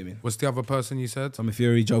I know what you mean. what's the other person you said? Tommy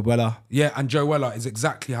Fury, Joe Buella. Yeah, and Joe Weller is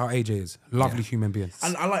exactly how AJ is. Lovely human being.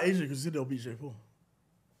 And I like AJ because he said he'll beat Jake Paul.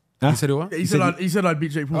 You said it what? He said I'd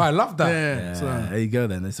beat Jake Paul. Oh, I love that. Yeah. So, There you go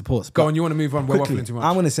then. It supports. Go But on, you want to move on? We're quickly, waffling too much.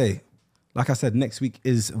 I'm going to say, like I said, next week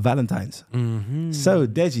is Valentine's. So,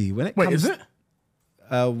 Deji, when it wait, comes... is it?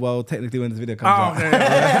 Well, technically when this video comes Oh, out.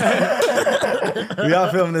 okay. We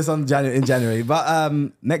are filming this in January. But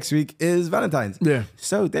next week is Valentine's. Yeah.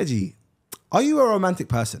 So, Deji, are you a romantic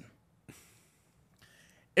person?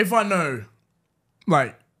 If I know,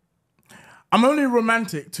 like, I'm only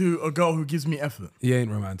romantic to a girl who gives me effort. He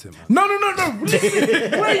ain't romantic, man. No.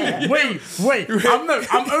 Wait.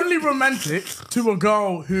 I'm only romantic to a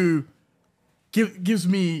girl who gives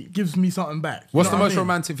me something back. You What's know the what I most mean?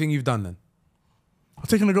 romantic thing you've done then? I'm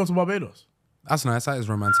taking a girl to Barbados. That's nice. That is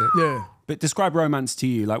romantic. Yeah. But describe romance to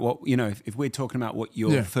you, like what, you know, if we're talking about what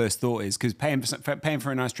your Yeah. first thought is, because paying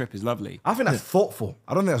for a nice trip is lovely. I think that's thoughtful.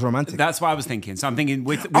 I don't think that's romantic. That's what I was thinking. So I'm thinking,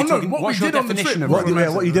 we're no, talking, what what's we your did on the definition trip, of what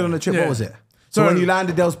romantic? what you did on the trip, Yeah. what was it? So when you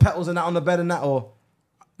landed, there was petals and that on the bed and that, or...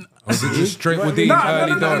 Or is it just straight with the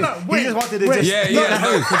early days? Wait, He just wanted to wait. just... Yeah,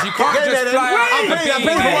 no, because you can't just fly out Wait, the I beat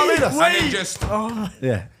paid for Barbados. and then just...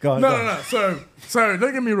 Yeah, go on. No. So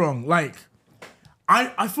don't get me wrong. Like,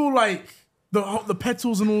 I feel like the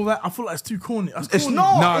petals and all that. I feel like it's too corny. That's It's corny.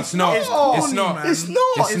 not. No, it's not. It's corny, It's not. man. It's not.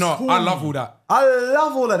 It's not. I corny. love all that. I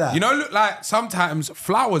love all of that. You know, look, like sometimes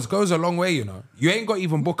flowers goes a long way, you know. You ain't got to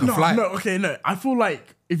even book a flight. No. I feel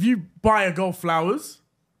like if you buy a girl flowers,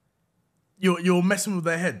 you're messing with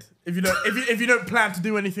their head. If you don't plan to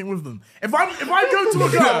do anything with them. If I go to a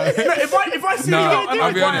girl, if I see a girl and I'll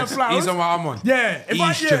I be buy her honest. flowers, He's on what I'm on. yeah,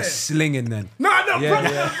 He's just slinging then. No, Yeah,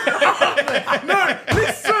 bro. No,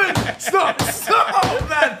 listen. Stop,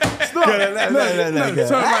 man. Stop. No.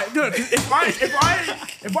 So like, good. If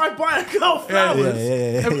I buy a girl flowers,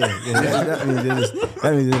 That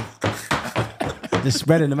means just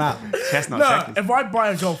spreading them out. Chestnut no, checkers. if I buy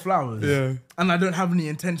a girl flowers, and I don't have any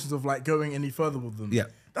intentions of like going any further with them, Yeah.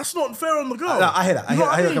 that's not fair on the girl. No, I hear that. I You hear know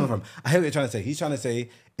what where you're mean? coming from. I hear what you're trying to say. He's trying to say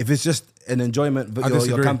if it's just an enjoyment, but your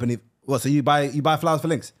disagree. company. What? So you buy flowers for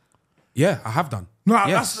links? Yeah, I have done. No,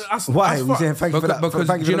 Yes. that's Why? That's We saying thank you for that. Because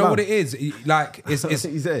thank you do you for know the what love. it is? Like it's What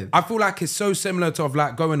you saying? I feel like it's so similar to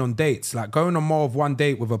like going on dates, like going on more of one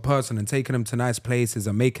date with a person and taking them to nice places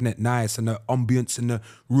and making it nice and the ambience in the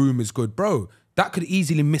room is good, bro. That could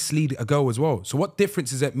easily mislead a girl as well. So what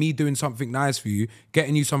difference is it me doing something nice for you,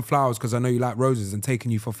 getting you some flowers because I know you like roses and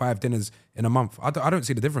taking you for 5 dinners in a month? I don't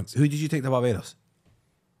see the difference. Who did you take to Barbados?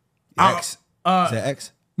 Your ex? Is it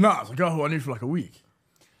ex? No, it's a girl who I knew for like a week.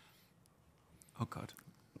 Oh, God.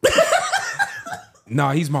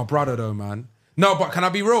 Nah, he's my brother though, man. No, but can I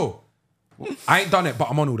be real? I ain't done it, but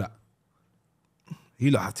I'm on all that. You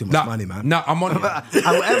lot have too much money, man. No, I'm on it.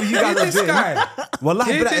 And whatever you guys are This doing, guy. well,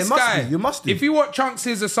 Hear it this must guy. be. You must do. If you watch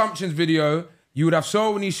Chunkz' Assumptions video, you would have saw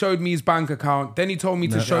when he showed me his bank account. Then he told me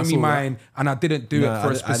to show me mine, and I didn't do it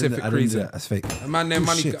for a specific reason. That's fake. Man, their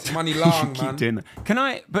money long, man. Doing that. Can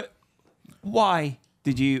I? But why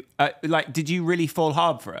did you did you really fall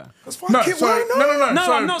hard for her? No,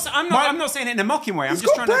 I'm not saying it in a mocking way. I'm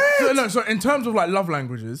just trying to. So in terms of like love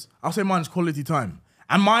languages, I'll say mine's quality time.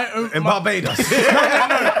 And in Barbados. Let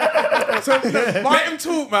him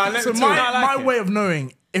talk, man. My way of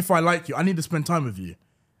knowing if I like you, I need to spend time with you.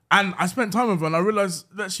 And I spent time with her, and I realized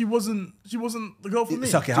that she wasn't the girl for me.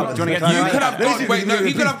 It's okay. You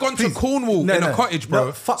could have gone to Cornwall in a cottage, bro.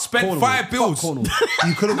 No, fuck Spent Cornwall. 5 bills. Fuck Cornwall.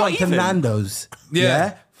 You could have gone to Nandos.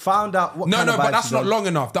 Yeah. Found out what. No, but that's not long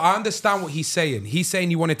enough. I understand what he's saying. He's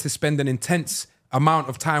saying you wanted to spend an intense amount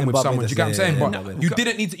of time with someone. Do you get what I'm saying? But you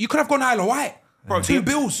didn't need to. You could have gone Isle of Wight. Bro, 2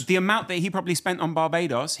 bills. The amount that he probably spent on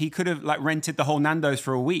Barbados, he could have like rented the whole Nandos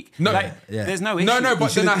for a week. No, there's no issue. No,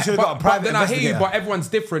 but then I hear you. But everyone's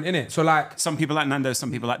different, innit? So like, some people like Nandos,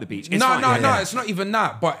 some people like the beach. No, it's not even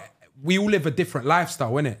that. But we all live a different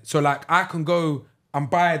lifestyle, innit? So like, I can go and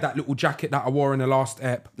buy that little jacket that I wore in the last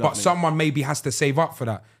ep, but someone maybe has to save up for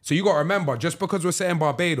that. So you got to remember, just because we're saying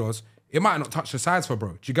Barbados, it might not touch the sides for bro.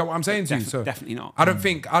 Do you get what I'm saying to you? So definitely not. I don't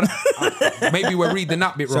think. Maybe we're reading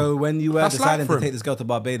that bit wrong. So when you were deciding to take this girl to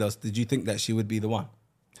Barbados, did you think that she would be the one?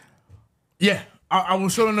 Yeah, I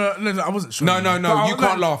was showing her. I wasn't showing her. No. You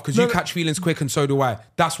can't laugh because you catch feelings quick, and so do I.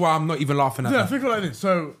 That's why I'm not even laughing at that. Yeah, think like this.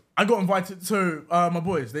 So I got invited. So my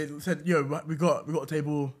boys, they said, "Yo, we got a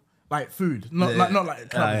table." Like food, not like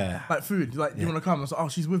club, like food. Like, you want to come? I was like, oh,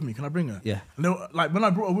 she's with me. Can I bring her? Yeah. And they were, like, when I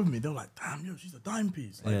brought her with me, they were like, damn, yo, she's a dime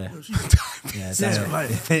piece. Like, yo, she's a dime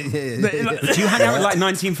piece. Do you hang out with like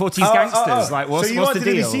 1940s gangsters? Like, what's so you what's the wanted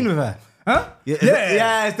deal? to be seen with her? Huh?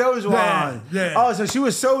 Yeah, it's those ones. Yeah. Oh, so she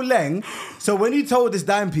was so leng. So when you told this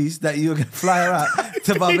dime piece that you were going to fly her out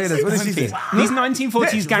to Barbados, what did she say? These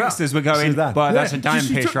 1940s gangsters were going, but that's a dime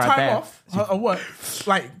piece right there. She took time off her work.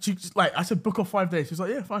 Like, I said, book her 5 days. She was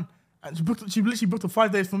like, yeah, fine. And she literally booked her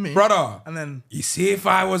 5 days for me. Brother, and then you see, if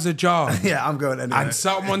I was a job, yeah, I'm going anyway. And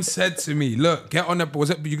someone said to me, look, get on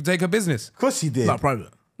the, you could take her business? Of course she did. Not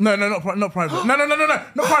private. No, not private. No,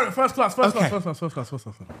 not private. First class. First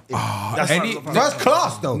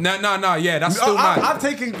class though. No, yeah, that's still mad. I've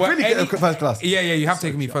taken really first class. Yeah, you have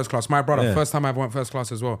taken me first class. My brother, first time I went first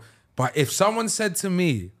class as well. But if someone said to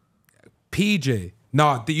me, PJ,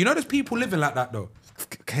 you know there's people living like that though?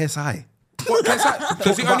 KSI. What, KSI?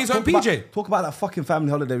 Does he own his own PJ? Talk about that fucking family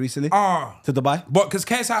holiday recently. To Dubai. What, because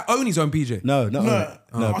KSI own his own PJ? No,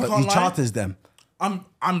 but he charters them.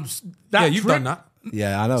 You've done that.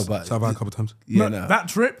 Yeah, I know, but... So I've had a couple of times. Yeah, that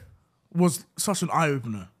trip was such an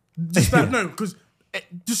eye-opener. Because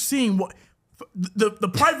just seeing what... The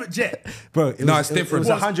private jet... Bro, it's different. It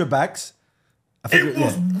was 100 bags. It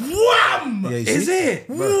was wham! Yeah, is it?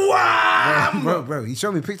 Wham! Bro, he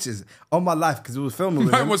showed me pictures on my life because it was filming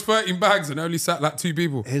with Mine him. was 13 bags and only sat like 2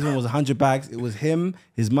 people. His one was 100 bags. It was him,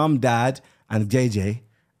 his mum, dad, and JJ.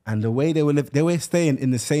 And the way they were staying in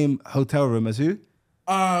the same hotel room as who?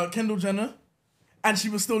 Kendall Jenner. And she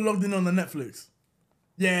was still logged in on the Netflix.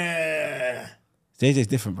 Yeah. JJ's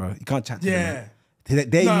different, bro. You can't chat to them. Yeah.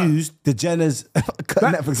 They used the Jenner's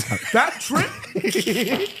Netflix account.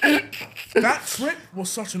 That trip was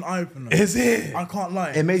such an eye-opener. Is it? I can't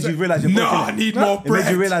lie. It made you realise you're broke. No, I need more bread. It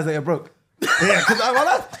made you realise that you're broke. Yeah, because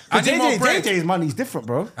I need more bread. JJ's money's different,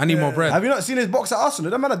 bro. I need more bread. Have you not seen his box at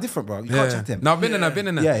Arsenal? That man are different, bro. You can't chat to him. No, I've been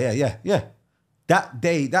in there. Yeah. That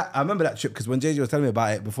day, I remember that trip because when JJ was telling me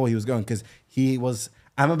about it before he was going, because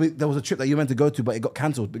I remember there was a trip that you meant to go to, but it got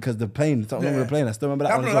cancelled because the plane, something wrong with the plane. I still remember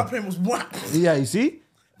that one as well. That plane was whack. Yeah, you see?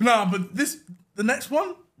 No, but the next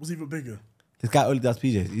one was even bigger. This guy only does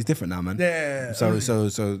PJs. He's different now, man. Yeah.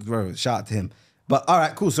 So, bro, shout out to him. But all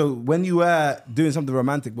right, cool. So when you were doing something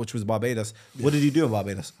romantic, which was Barbados, what did you do in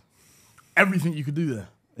Barbados? Everything you could do there.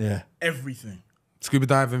 Yeah. Everything. Scuba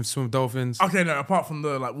diving, swim with dolphins. Okay, no, apart from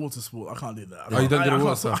the water sport, I can't do that. You don't do the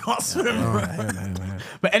water stuff? I can't swim.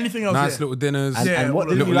 But anything else, nice little dinners, and what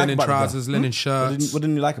did little you like linen about trousers, linen shirts. What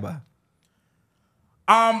didn't you like about her?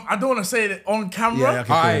 I don't want to say it on camera. Yeah,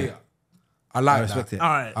 okay, cool. I like I respect that. it. All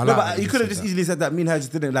right. No, but you could have just easily said that me and her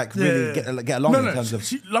just didn't really get along in terms of...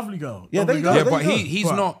 lovely girl. Yeah, there you go. Yeah, but he's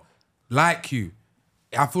not like you.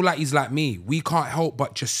 I feel like he's like me. We can't help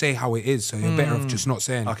but just say how it is, so you're better off just not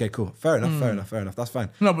saying it. Okay, cool. Fair enough. That's fine.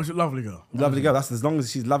 No, but she's a lovely girl. Lovely girl. That's as long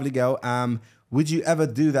as she's a lovely girl. Would you ever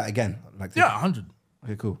do that again? Yeah, 100.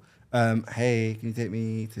 Okay, cool. Hey, can you take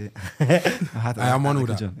me to... I'm on all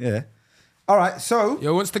that. Yeah. All right, so...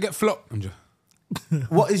 Yo, wants to get flopped.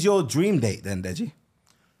 What is your dream date then, Deji?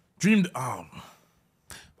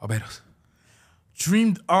 Barbados.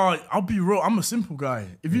 I'll be real. I'm a simple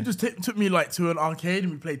guy. If you just took me like to an arcade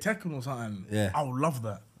and we played Tekken or something, I would love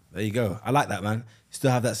that. There you go. I like that, man. You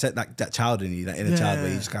still have that child in you, that inner child where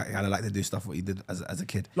you just kind of like to do stuff what you did as a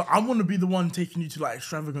kid. Like, I want to be the one taking you to like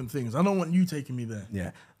extravagant things. I don't want you taking me there.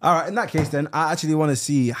 Yeah. All right. In that case, then I actually want to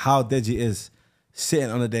see how Deji is sitting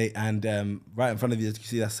on a date, and right in front of you, you can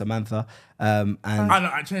see that's Samantha.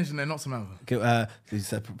 I changed the name, not Samantha. Okay, you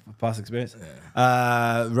said past experience.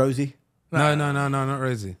 Yeah. Rosie. No, not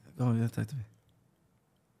Rosie. Oh, yeah, talk to me.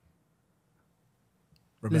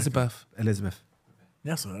 Elizabeth.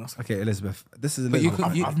 Yes, sir. Okay, Elizabeth. This is Elizabeth.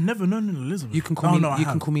 I've never known an Elizabeth. You can call me. You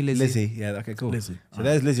can call me Lizzie. Lizzie. Yeah. Okay. Cool. Lizzie. So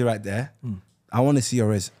there's Lizzie right there. I want to see your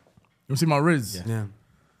Rizz. You want to see my Rizz? Yeah.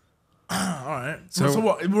 All right. So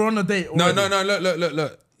what? We're on a date already. No.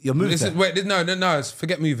 Look. You're moving. No.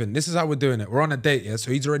 Forget moving. This is how we're doing it. We're on a date, yeah. So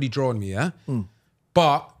he's already drawn me, yeah.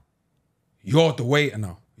 But you're the waiter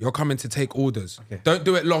now. You're coming to take orders. Okay. Don't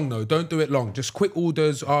do it long though. Don't do it long. Just quick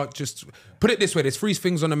orders. Or just put it this way. There's 3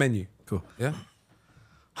 things on the menu. Cool. Yeah.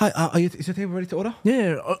 Hi. Is your table ready to order?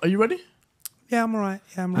 Yeah. Are you ready? Yeah, I'm all right.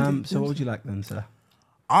 Yeah, I'm ready. So what would you like then, sir?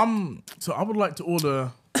 So I would like to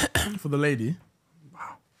order for the lady.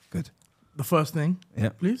 Wow. Good. The first thing. Yeah.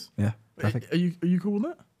 Please. Yeah. Perfect. Are you cool with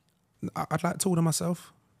that? I'd like to order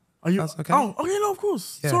myself. Are you? That's okay. Oh, okay. No, of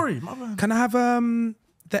course. Yeah. Sorry, my bad. Can I have the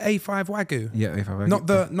A5 Wagyu? Yeah, A5 Wagyu.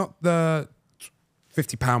 Not the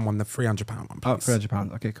 £50 one, the £300 one. Please. Oh,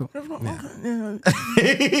 £300. Okay, cool. Yeah.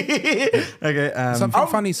 Okay. Something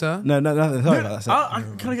funny, sir? No. Sorry about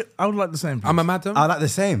that. I would like the same. Please. I'm a madam. I like the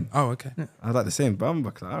same. Oh, okay. Yeah. I like the same.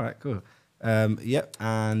 Bumbuckler. All right, cool. Yep.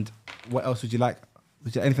 And what else would you like?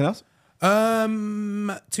 Would you anything else?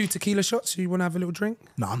 2 tequila shots. You want to have a little drink?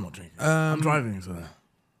 No, I'm not drinking. I'm driving, so.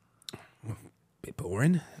 Bit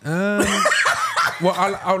boring. Well,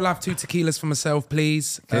 I'll have 2 tequilas for myself,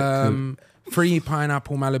 please. Okay, cool. 3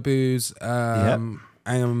 pineapple Malibus.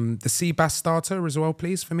 The sea bass starter as well,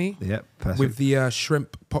 please, for me. Yep, perfect. With the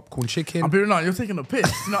shrimp popcorn chicken. I'll be real, you're taking a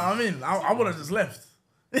piss. You know what I mean? I would have just left.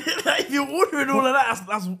 If you're ordering all of that,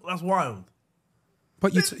 that's wild.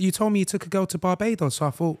 But you told me you took a girl to Barbados, so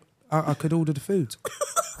I thought I could order the food.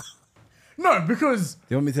 No, because... Do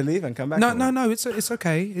you want me to leave and come back? No, it's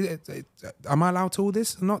okay. Am I allowed to order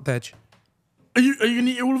this or not, Dej? Are you going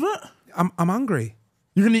to eat all of it? I'm hungry.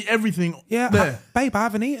 You're going to eat everything there? Babe, I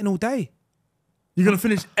haven't eaten all day. You're going to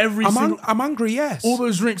finish every single... I'm hungry, yes. All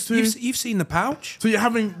those drinks too? You've seen the pouch. So you're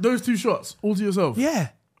having those 2 shots all to yourself? Yeah.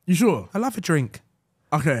 You sure? I love a drink.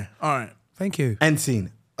 Okay, all right. Thank you. End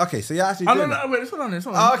scene. Okay, so you're actually doing that. Wait, it's not on there.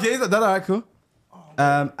 Oh, okay, is that all right, cool.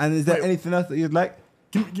 And is there anything else that you'd like?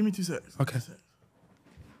 Give me 2 seconds. Okay.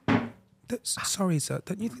 Sorry, sir.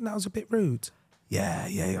 Don't you think that was a bit rude? Yeah.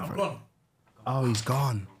 I'm gone. Oh, he's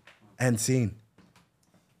gone. End scene.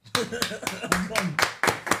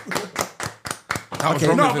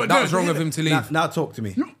 That was wrong of him to leave. Now talk to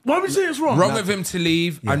me. Why would you say it's wrong? Wrong of him to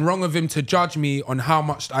leave and wrong of him to judge me on how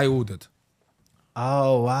much I ordered.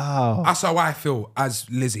 Oh, wow. That's how I feel as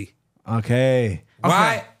Lizzie. Okay.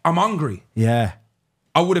 Why? I'm hungry. Yeah.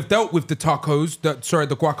 I would have dealt with the tacos,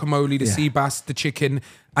 the guacamole, the sea bass, the chicken,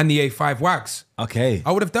 and the A5 Wags. Okay.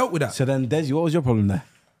 I would have dealt with that. So then, Deji, what was your problem there?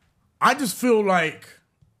 I just feel like...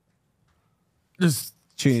 Just...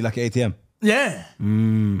 Tuning like an ATM? Yeah. You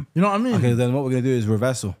know what I mean? Okay, then what we're going to do is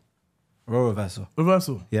reversal. Roll reversal.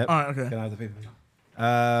 Reversal? Yep. All right, okay. Can I have the paper?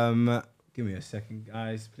 Give me a second,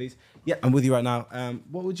 guys, please. Yeah, I'm with you right now.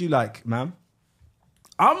 What would you like, ma'am?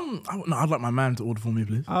 I'd like my man to order for me,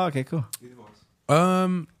 please. Oh, okay, cool.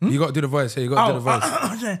 You got to do the voice. Yeah, you got to do the voice.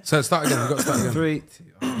 Okay. So start again. You got to start again. 3, 2.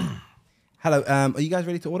 Hello. Are you guys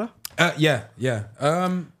ready to order? Yeah.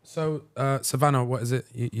 So Savannah, what is it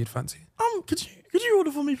you'd fancy? Could you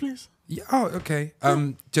order for me, please? Yeah. Oh, okay.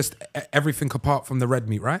 Just everything apart from the red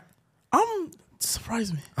meat, right?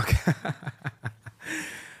 Surprise me. Okay.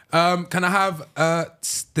 Can I have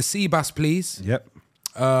the sea bass, please? Yep.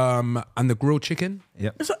 And the grilled chicken.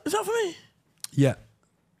 Yep. Is that for me? Yeah.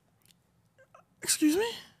 Excuse me?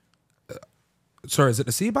 Sorry, is it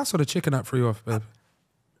the sea bass or the chicken that threw you off, babe?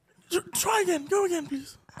 Try again. Go again,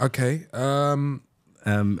 please. Okay.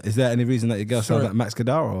 Is there any reason that your girl sounds like Max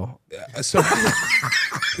Gadara? Or? Sorry.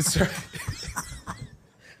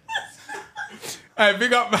 Hey,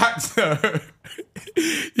 big up Max though.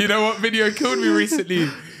 You know what video killed me recently?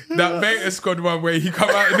 That Beta Squad one where he come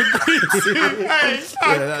out in the green suit. Hey,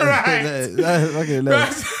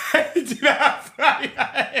 Do you know how funny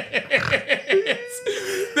that is?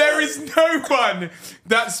 There There is no one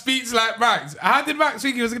that speaks like Max. How did Max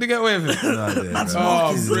think he was going to get away with it?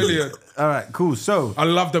 Oh, brilliant. All right, cool. So, I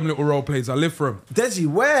love them little role plays. I live for them. Deji,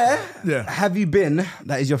 where have you been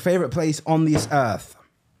that is your favourite place on this earth?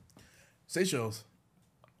 Seychelles.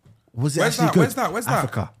 Was it Where's actually that? good? Where's that?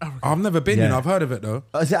 Africa. I've never been, Yeah. you know. I've heard of it, though.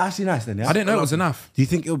 Is it actually nice then, yeah? I didn't know it was enough. Do you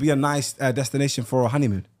think it'll be a nice destination for a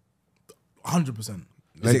honeymoon? 100%.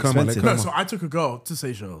 Is it expensive? No, so I took a girl to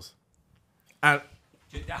Seychelles. And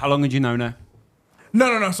How long had you known her?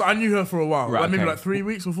 no. So I knew her for a while. Right, Like maybe okay. like 3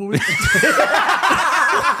 weeks or 4 weeks.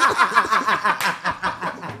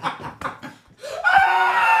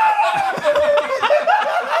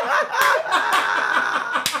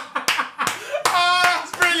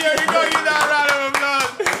 That's brilliant. You got to give that a round of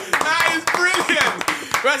applause. That is brilliant.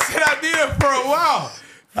 I said I knew it for a while.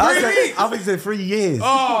 3 weeks. I think it's 3 years.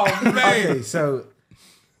 Oh, man. Okay, so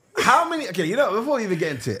how many? Okay, you know, before we even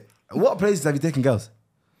get into it, what places have you taken girls?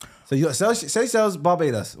 So you got Seychelles,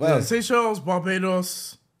 Barbados. What else? Seychelles,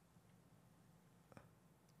 Barbados.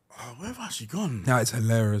 Oh, where have I actually gone? Now it's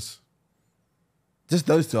hilarious. Just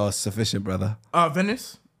those two are sufficient, brother.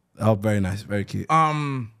 Venice. Oh, very nice, very cute.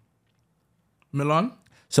 Milan.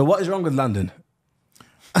 So what is wrong with London?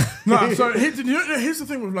 No, so here's the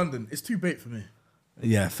thing with London. It's too bait for me.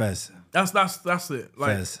 Yeah, Fez. That's it.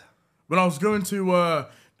 Like Fez. when I was going to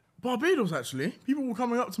Barbados, actually, people were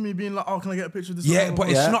coming up to me being like, "Oh, can I get a picture of this?" Yeah, but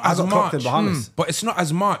it's Yeah, not I as got clocked in much. Bahamas. But it's not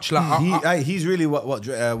as much. Like He's really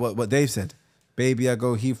what Dave said. Baby, I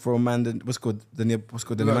go Heathrow, Mandan. What's called the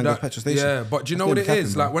Mango petrol station. Yeah, but do you know what it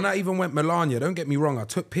is? Like when I even went Melania, don't get me wrong, I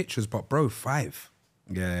took pictures, but bro, 5.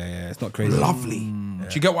 Yeah, it's not crazy. Lovely. Do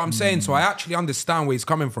you get what I'm saying? So I actually understand where he's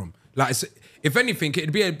coming from. Like, if anything,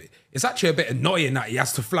 it's actually a bit annoying that he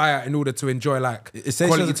has to fly out in order to enjoy like Is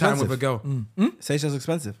Seychelles quality time expensive? with a girl. Seychelles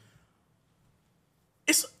expensive.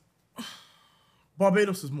 It's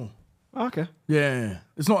Barbados is more. Oh, okay. Yeah.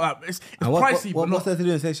 It's not that. It's And pricey, but what's not. there to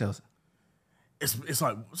do in Seychelles? It's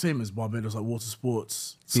like same as Barbados, like water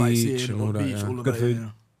sports, Beach sightseeing, and all or that, beach, yeah. all of Good that. food. Yeah.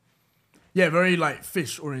 Yeah, very like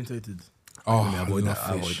fish orientated. Oh, I avoid that.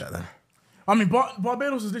 I avoid fish. that then. I mean,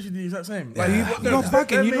 Barbados is literally the exact same. Like, Yeah. You're not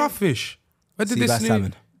bagging. You love fish. Where did Sea bass this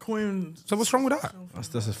salmon. coin. So what's wrong with that?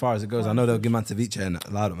 That's as far as it goes. I know they'll give man ceviche and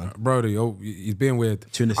loud man. Brody, he's being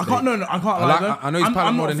weird. Tuna I steak. can't. No, I can't lie. like- though. I know he's I'm more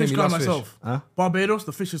not a than him, fish he guy loves fish. myself. Huh? Barbados,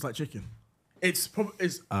 the fish is like chicken. It's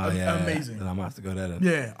amazing. Then I might have to go there then.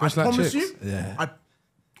 Yeah, I Just like promise chicks. you. Yeah.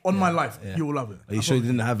 On my life, Yeah. you will love it. Are you sure you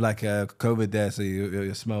didn't have like COVID there, so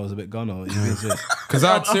your smell was a bit gone, or you being serious? Because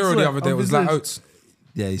I had I cereal the swear, other day. It I'm was like serious. oats.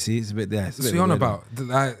 Yeah, you see, it's a bit there. It's a What's bit he on weird. about?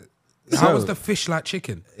 Like, So- how was the fish like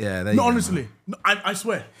chicken? Yeah, there you No, go, honestly, no, I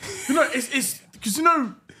swear. You know, it's because you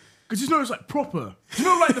know it's like proper. You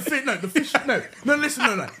know, like the fish. No, the fish. No.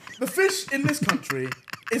 Listen, no. The fish in this country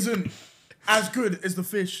isn't as good as the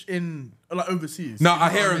fish in like overseas. No, You know I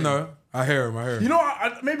what hear him mean? though. I hear him. You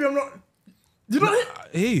know, maybe I'm not. You know, I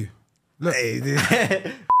hear you. Hey,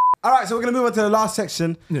 dude. All right, so we're gonna move on to the last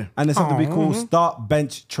section, Yeah. and it's something we call start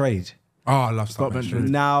bench trade. Oh, I love start bench bench.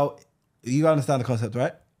 trade. Now, you understand the concept,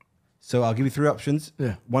 right? So I'll give you 3 options.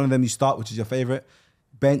 Yeah. One of them you start, which is your favorite.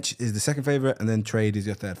 Bench is the second favorite, and then trade is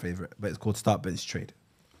your third favorite. But it's called start bench trade.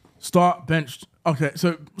 start bench. Okay,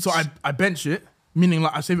 so I bench it, meaning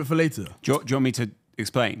like I save it for later. Do you want me to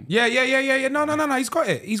explain? Yeah. No. He's got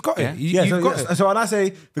it. He's got Yeah? it. Yeah. You've got it. So when I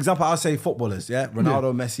say, for example, I'll say footballers. Yeah.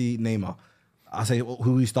 Ronaldo, Messi, Neymar. I say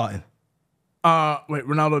who are you starting? Wait,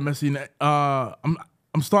 Ronaldo, Messi.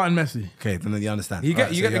 I'm starting Messi. Okay, then you understand. You All get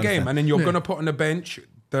right, you so get the game, understand. and then you're Yeah. gonna put on the bench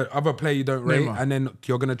the other player you don't rate, Neymar. and then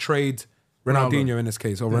you're gonna trade Ronaldinho in this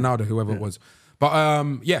case, or Ronaldo, whoever it was. But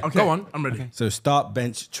Okay, go on. I'm ready. So start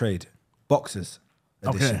bench trade. Boxers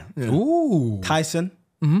edition. Okay. Yeah. Ooh, Tyson,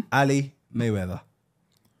 Ali, Mayweather.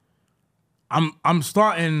 I'm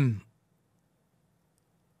starting.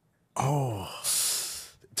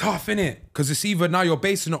 tough innit? Because it's either now you're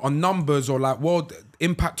basing it on numbers or like world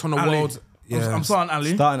impact on the Ali. world. I'm starting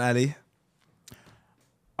Ali. Starting Ali.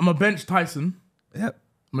 I'm a bench Tyson. Yep.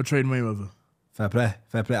 I'm a trade Mayweather. Fair play.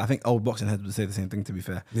 Fair play. I think old boxing heads would say the same thing, to be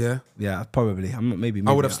fair. Yeah, Yeah, probably. I'm not, maybe.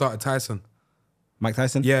 I would have not. started Tyson. Mike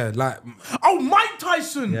Tyson? Yeah, like Oh, Mike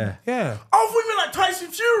Tyson. Yeah. yeah. Oh, we mean like Tyson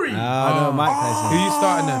Fury. I know Mike Tyson. Who you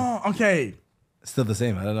starting then? Oh, okay. Still the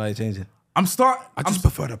same. I don't know how you change it. I'm start. I just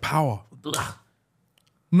prefer the power.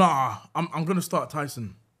 Nah. I'm gonna start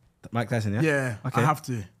Tyson. Mike Tyson, yeah? Yeah. Okay. I have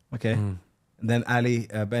to. Okay. And then Ali,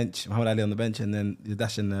 bench, Muhammad Ali on the bench, and then you're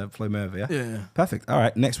dashing Floyd Mayweather, yeah? Yeah. Perfect. All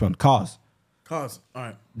right, next one. Cars. Cars. All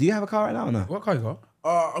right. Do you have a car right now or no? What car you got?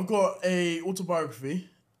 I've got a autobiography.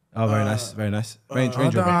 Oh, very nice. Very nice. Range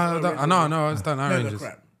Rover. I know. I understand. No, Ranges. they're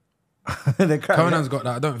crap. They're crap, Conan's got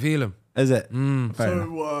that. I don't feel him. Is it?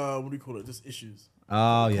 So what do you call it? Just issues.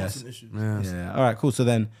 Oh, Constant yes. issues. Yeah. All right, cool. So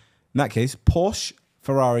then, in that case, Porsche,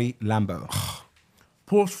 Ferrari, Lambo.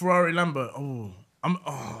 Porsche, Ferrari, Lambo.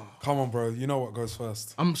 Come on, bro. You know what goes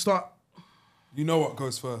first. You know what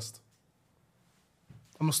goes first.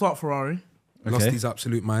 I'm gonna start Ferrari. Okay. Lost these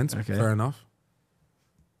absolute minds. Okay. Fair enough.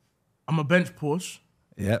 I'm a bench Porsche.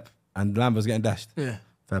 Yep. And Lambo's getting dashed. Yeah.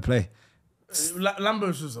 Fair play.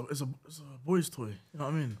 Lambo's just it's a boy's toy. You know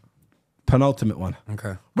what I mean? Penultimate one.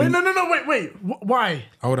 Okay. Wait, no, wait. Why?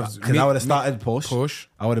 I would have. Because I would have started Porsche. Porsche.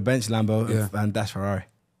 I would have benched Lambo Yeah. and dashed Ferrari.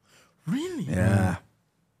 Really? Yeah.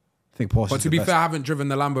 I think Porsche. But to be fair, I haven't driven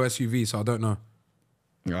the Lambo SUV, so I don't know.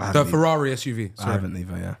 I The Ferrari SUV. I Sorry. haven't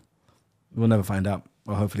either, yeah. We'll never find out.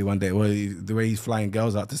 Well, hopefully one day. Well, the way he's flying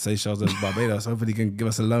girls out to Seychelles and Barbados, hopefully he can give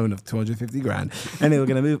us a loan of 250 grand. Anyway, we're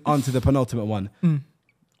going to move on to the penultimate one.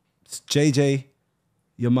 It's JJ,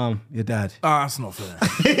 your mum, your dad. That's not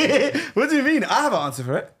fair. What do you mean? I have an answer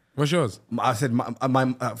for it. What's yours? I said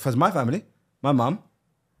for my family, my mum,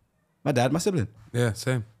 my dad, my sibling. Yeah,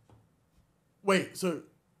 same. Wait, so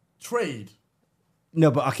trade? No,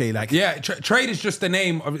 but okay, like... Yeah, trade is just the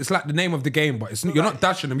name of. It's like the name of the game, but it's you're not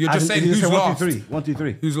dashing them. You're just saying you who's say last. 1, 2, 3. 1, 2,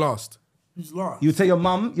 3. Who's last? Who's last? You would say your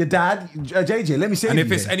mum, your dad, JJ. Let me say And it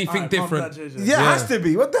if it's again. anything Alright, mum, different, dad, JJ. Yeah, it has to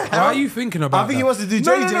be. What the hell? How are you thinking about I think that? he wants to do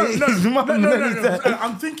JJ. his mum, and then his dad.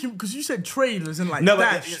 I'm thinking because you said trade as in like No,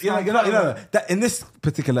 that. but you know, that in this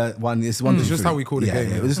particular one, it's 1, 2, 3. It's just how we call the game, Yeah,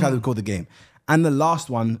 yeah. it's just how we call the game. And the last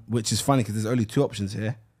one, which is funny because there's only 2 options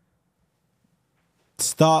here: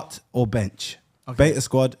 start or bench, beta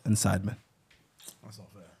squad and sidemen. That's not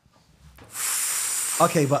fair.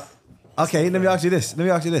 Okay, but let me ask you this.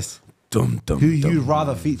 Who you'd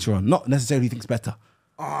rather feature on, not necessarily who you think's better.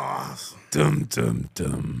 I can't answer.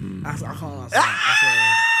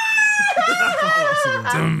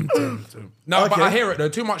 No, but Okay. I hear it though.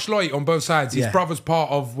 Too much loyalty on both sides. His Yeah. brother's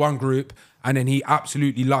part of one group, and then he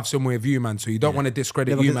absolutely loves him with you, man. So you don't want to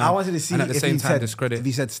discredit Yeah, you, because man. I wanted to see and at the if same he time said, discredit. if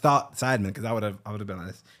he said start sidemen, because I would have been like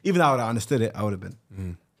this. Even though I would have understood it, I would have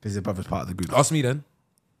been. Because his brother's part of the group. Ask me then.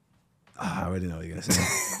 I already know what you're gonna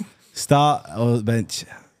say. Start or bench.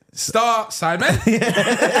 Start, Simon.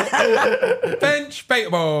 Bench, beta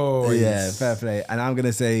boys. Yeah, fair play. And I'm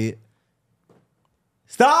gonna say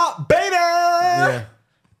start beta. Yeah.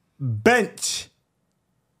 Bench.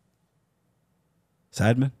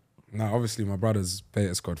 Sideman. No, obviously my brother's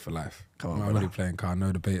beta squad for life. Come on, I'm not brother. really playing car. I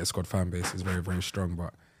know the beta squad fan base is very, very strong,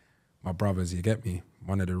 but my brothers, you get me?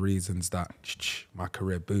 One of the reasons that my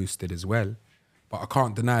career boosted as well. But I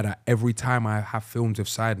can't deny that every time I have films with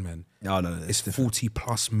Sidemen, No, it's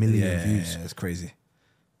 40+ million views. Yeah, it's crazy.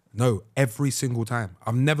 No, every single time.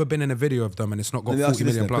 I've never been in a video of them and it's not got Let me ask 40 you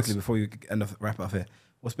this million then, plus. quickly before you wrap up here.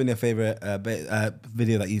 What's been your favorite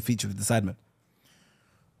video that you featured with the Sidemen?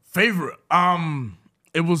 Favorite?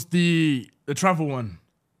 It was the travel one.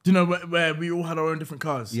 Do you know where we all had our own different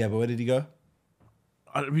cars? Yeah, but where did he go?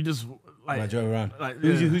 We just like I drove around. Like,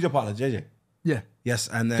 who's yeah. your partner, JJ? Yeah. Yes,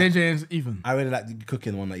 and then JJ and Ethan. I really like the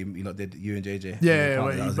cooking one that you lot did, you and JJ. Yeah, that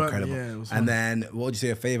wait, was but- incredible. yeah, it was and fun. then, what would you say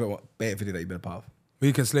your favorite beta video that you've been a part of?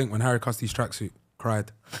 Weakest link when Harry Custy's tracksuit.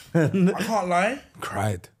 Cried. I can't lie.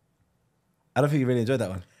 Cried. I don't think you really enjoyed that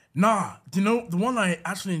one. Nah, do you know the one I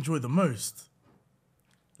actually enjoyed the most?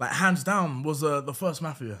 Like hands down was the first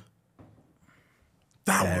Mafia.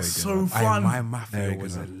 That Very was good so one. fun. My Mafia Very good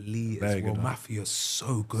was one. elite Very as good well. one. Mafia's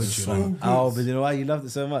so good, So you know. good. Oh, but you know why you loved it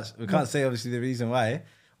so much? We can't say obviously the reason why.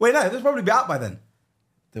 Wait, no, it'll probably be out by then.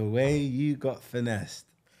 The way you got finessed.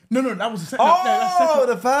 No, that was the second. no, that's Oh, second.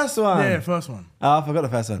 the first one. Yeah, first one. Oh, I forgot the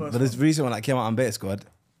first one. But this recent one that came out on Beta Squad,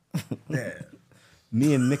 Yeah.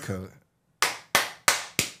 me and Nico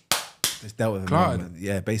just dealt with him. Claude.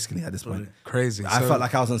 Yeah, basically at this point. Crazy. I So, felt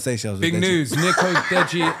like I was on Seychelles. with big Deji. news. Nico,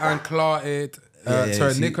 Deji, and Clarted.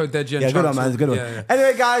 Yeah, see- Nico, Deji, and yeah, good one, Chunkz. man. It's a good one. Yeah.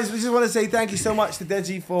 Anyway, guys, we just want to say thank you so much to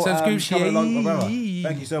Deji for Sounds good, coming along. yeah. Brother.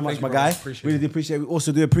 Thank you so much, Thank my you, guy. brother. Appreciate Really it. do appreciate it. We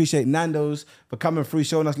also do appreciate Nandos for coming through,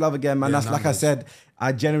 showing us love again, man. Yeah, That's like I Nandos. said,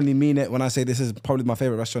 I genuinely mean it when I say this is probably my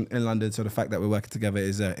favorite restaurant in London. So the fact that we're working together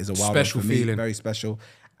is a wild Special one for me. feeling. Very special.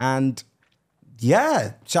 And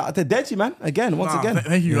yeah, shout out to Deji, man. Again, once again.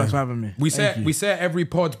 Thank you guys for having me. We say it every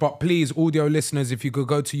pod, but please, audio listeners, if you could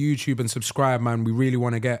go to YouTube and subscribe, man, we really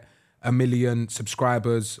want to get 1 million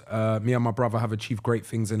subscribers. Me and my brother have achieved great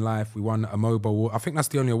things in life. We won a MOBO award. I think that's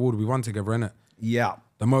the only award we won together, isn't it? Yeah.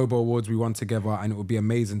 The MOBO awards we won together, and it would be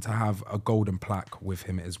amazing to have a golden plaque with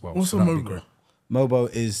him as well. What's So a that'd be MOBO? great. MOBO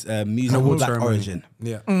is music An of award black ceremony. origin.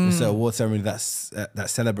 Yeah. It's an award ceremony that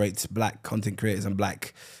celebrates black content creators and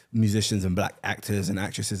black musicians and black actors and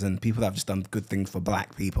actresses and people that have just done good things for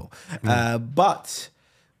black people. But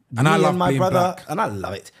And I love my being brother, black. and I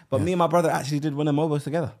love it. But me and my brother actually did win a MOBO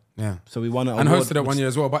together. Yeah. So we won it and hosted it one year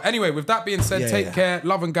as well. But anyway, with that being said, take care,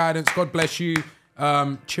 love and guidance. God bless you.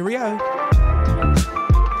 Cheerio.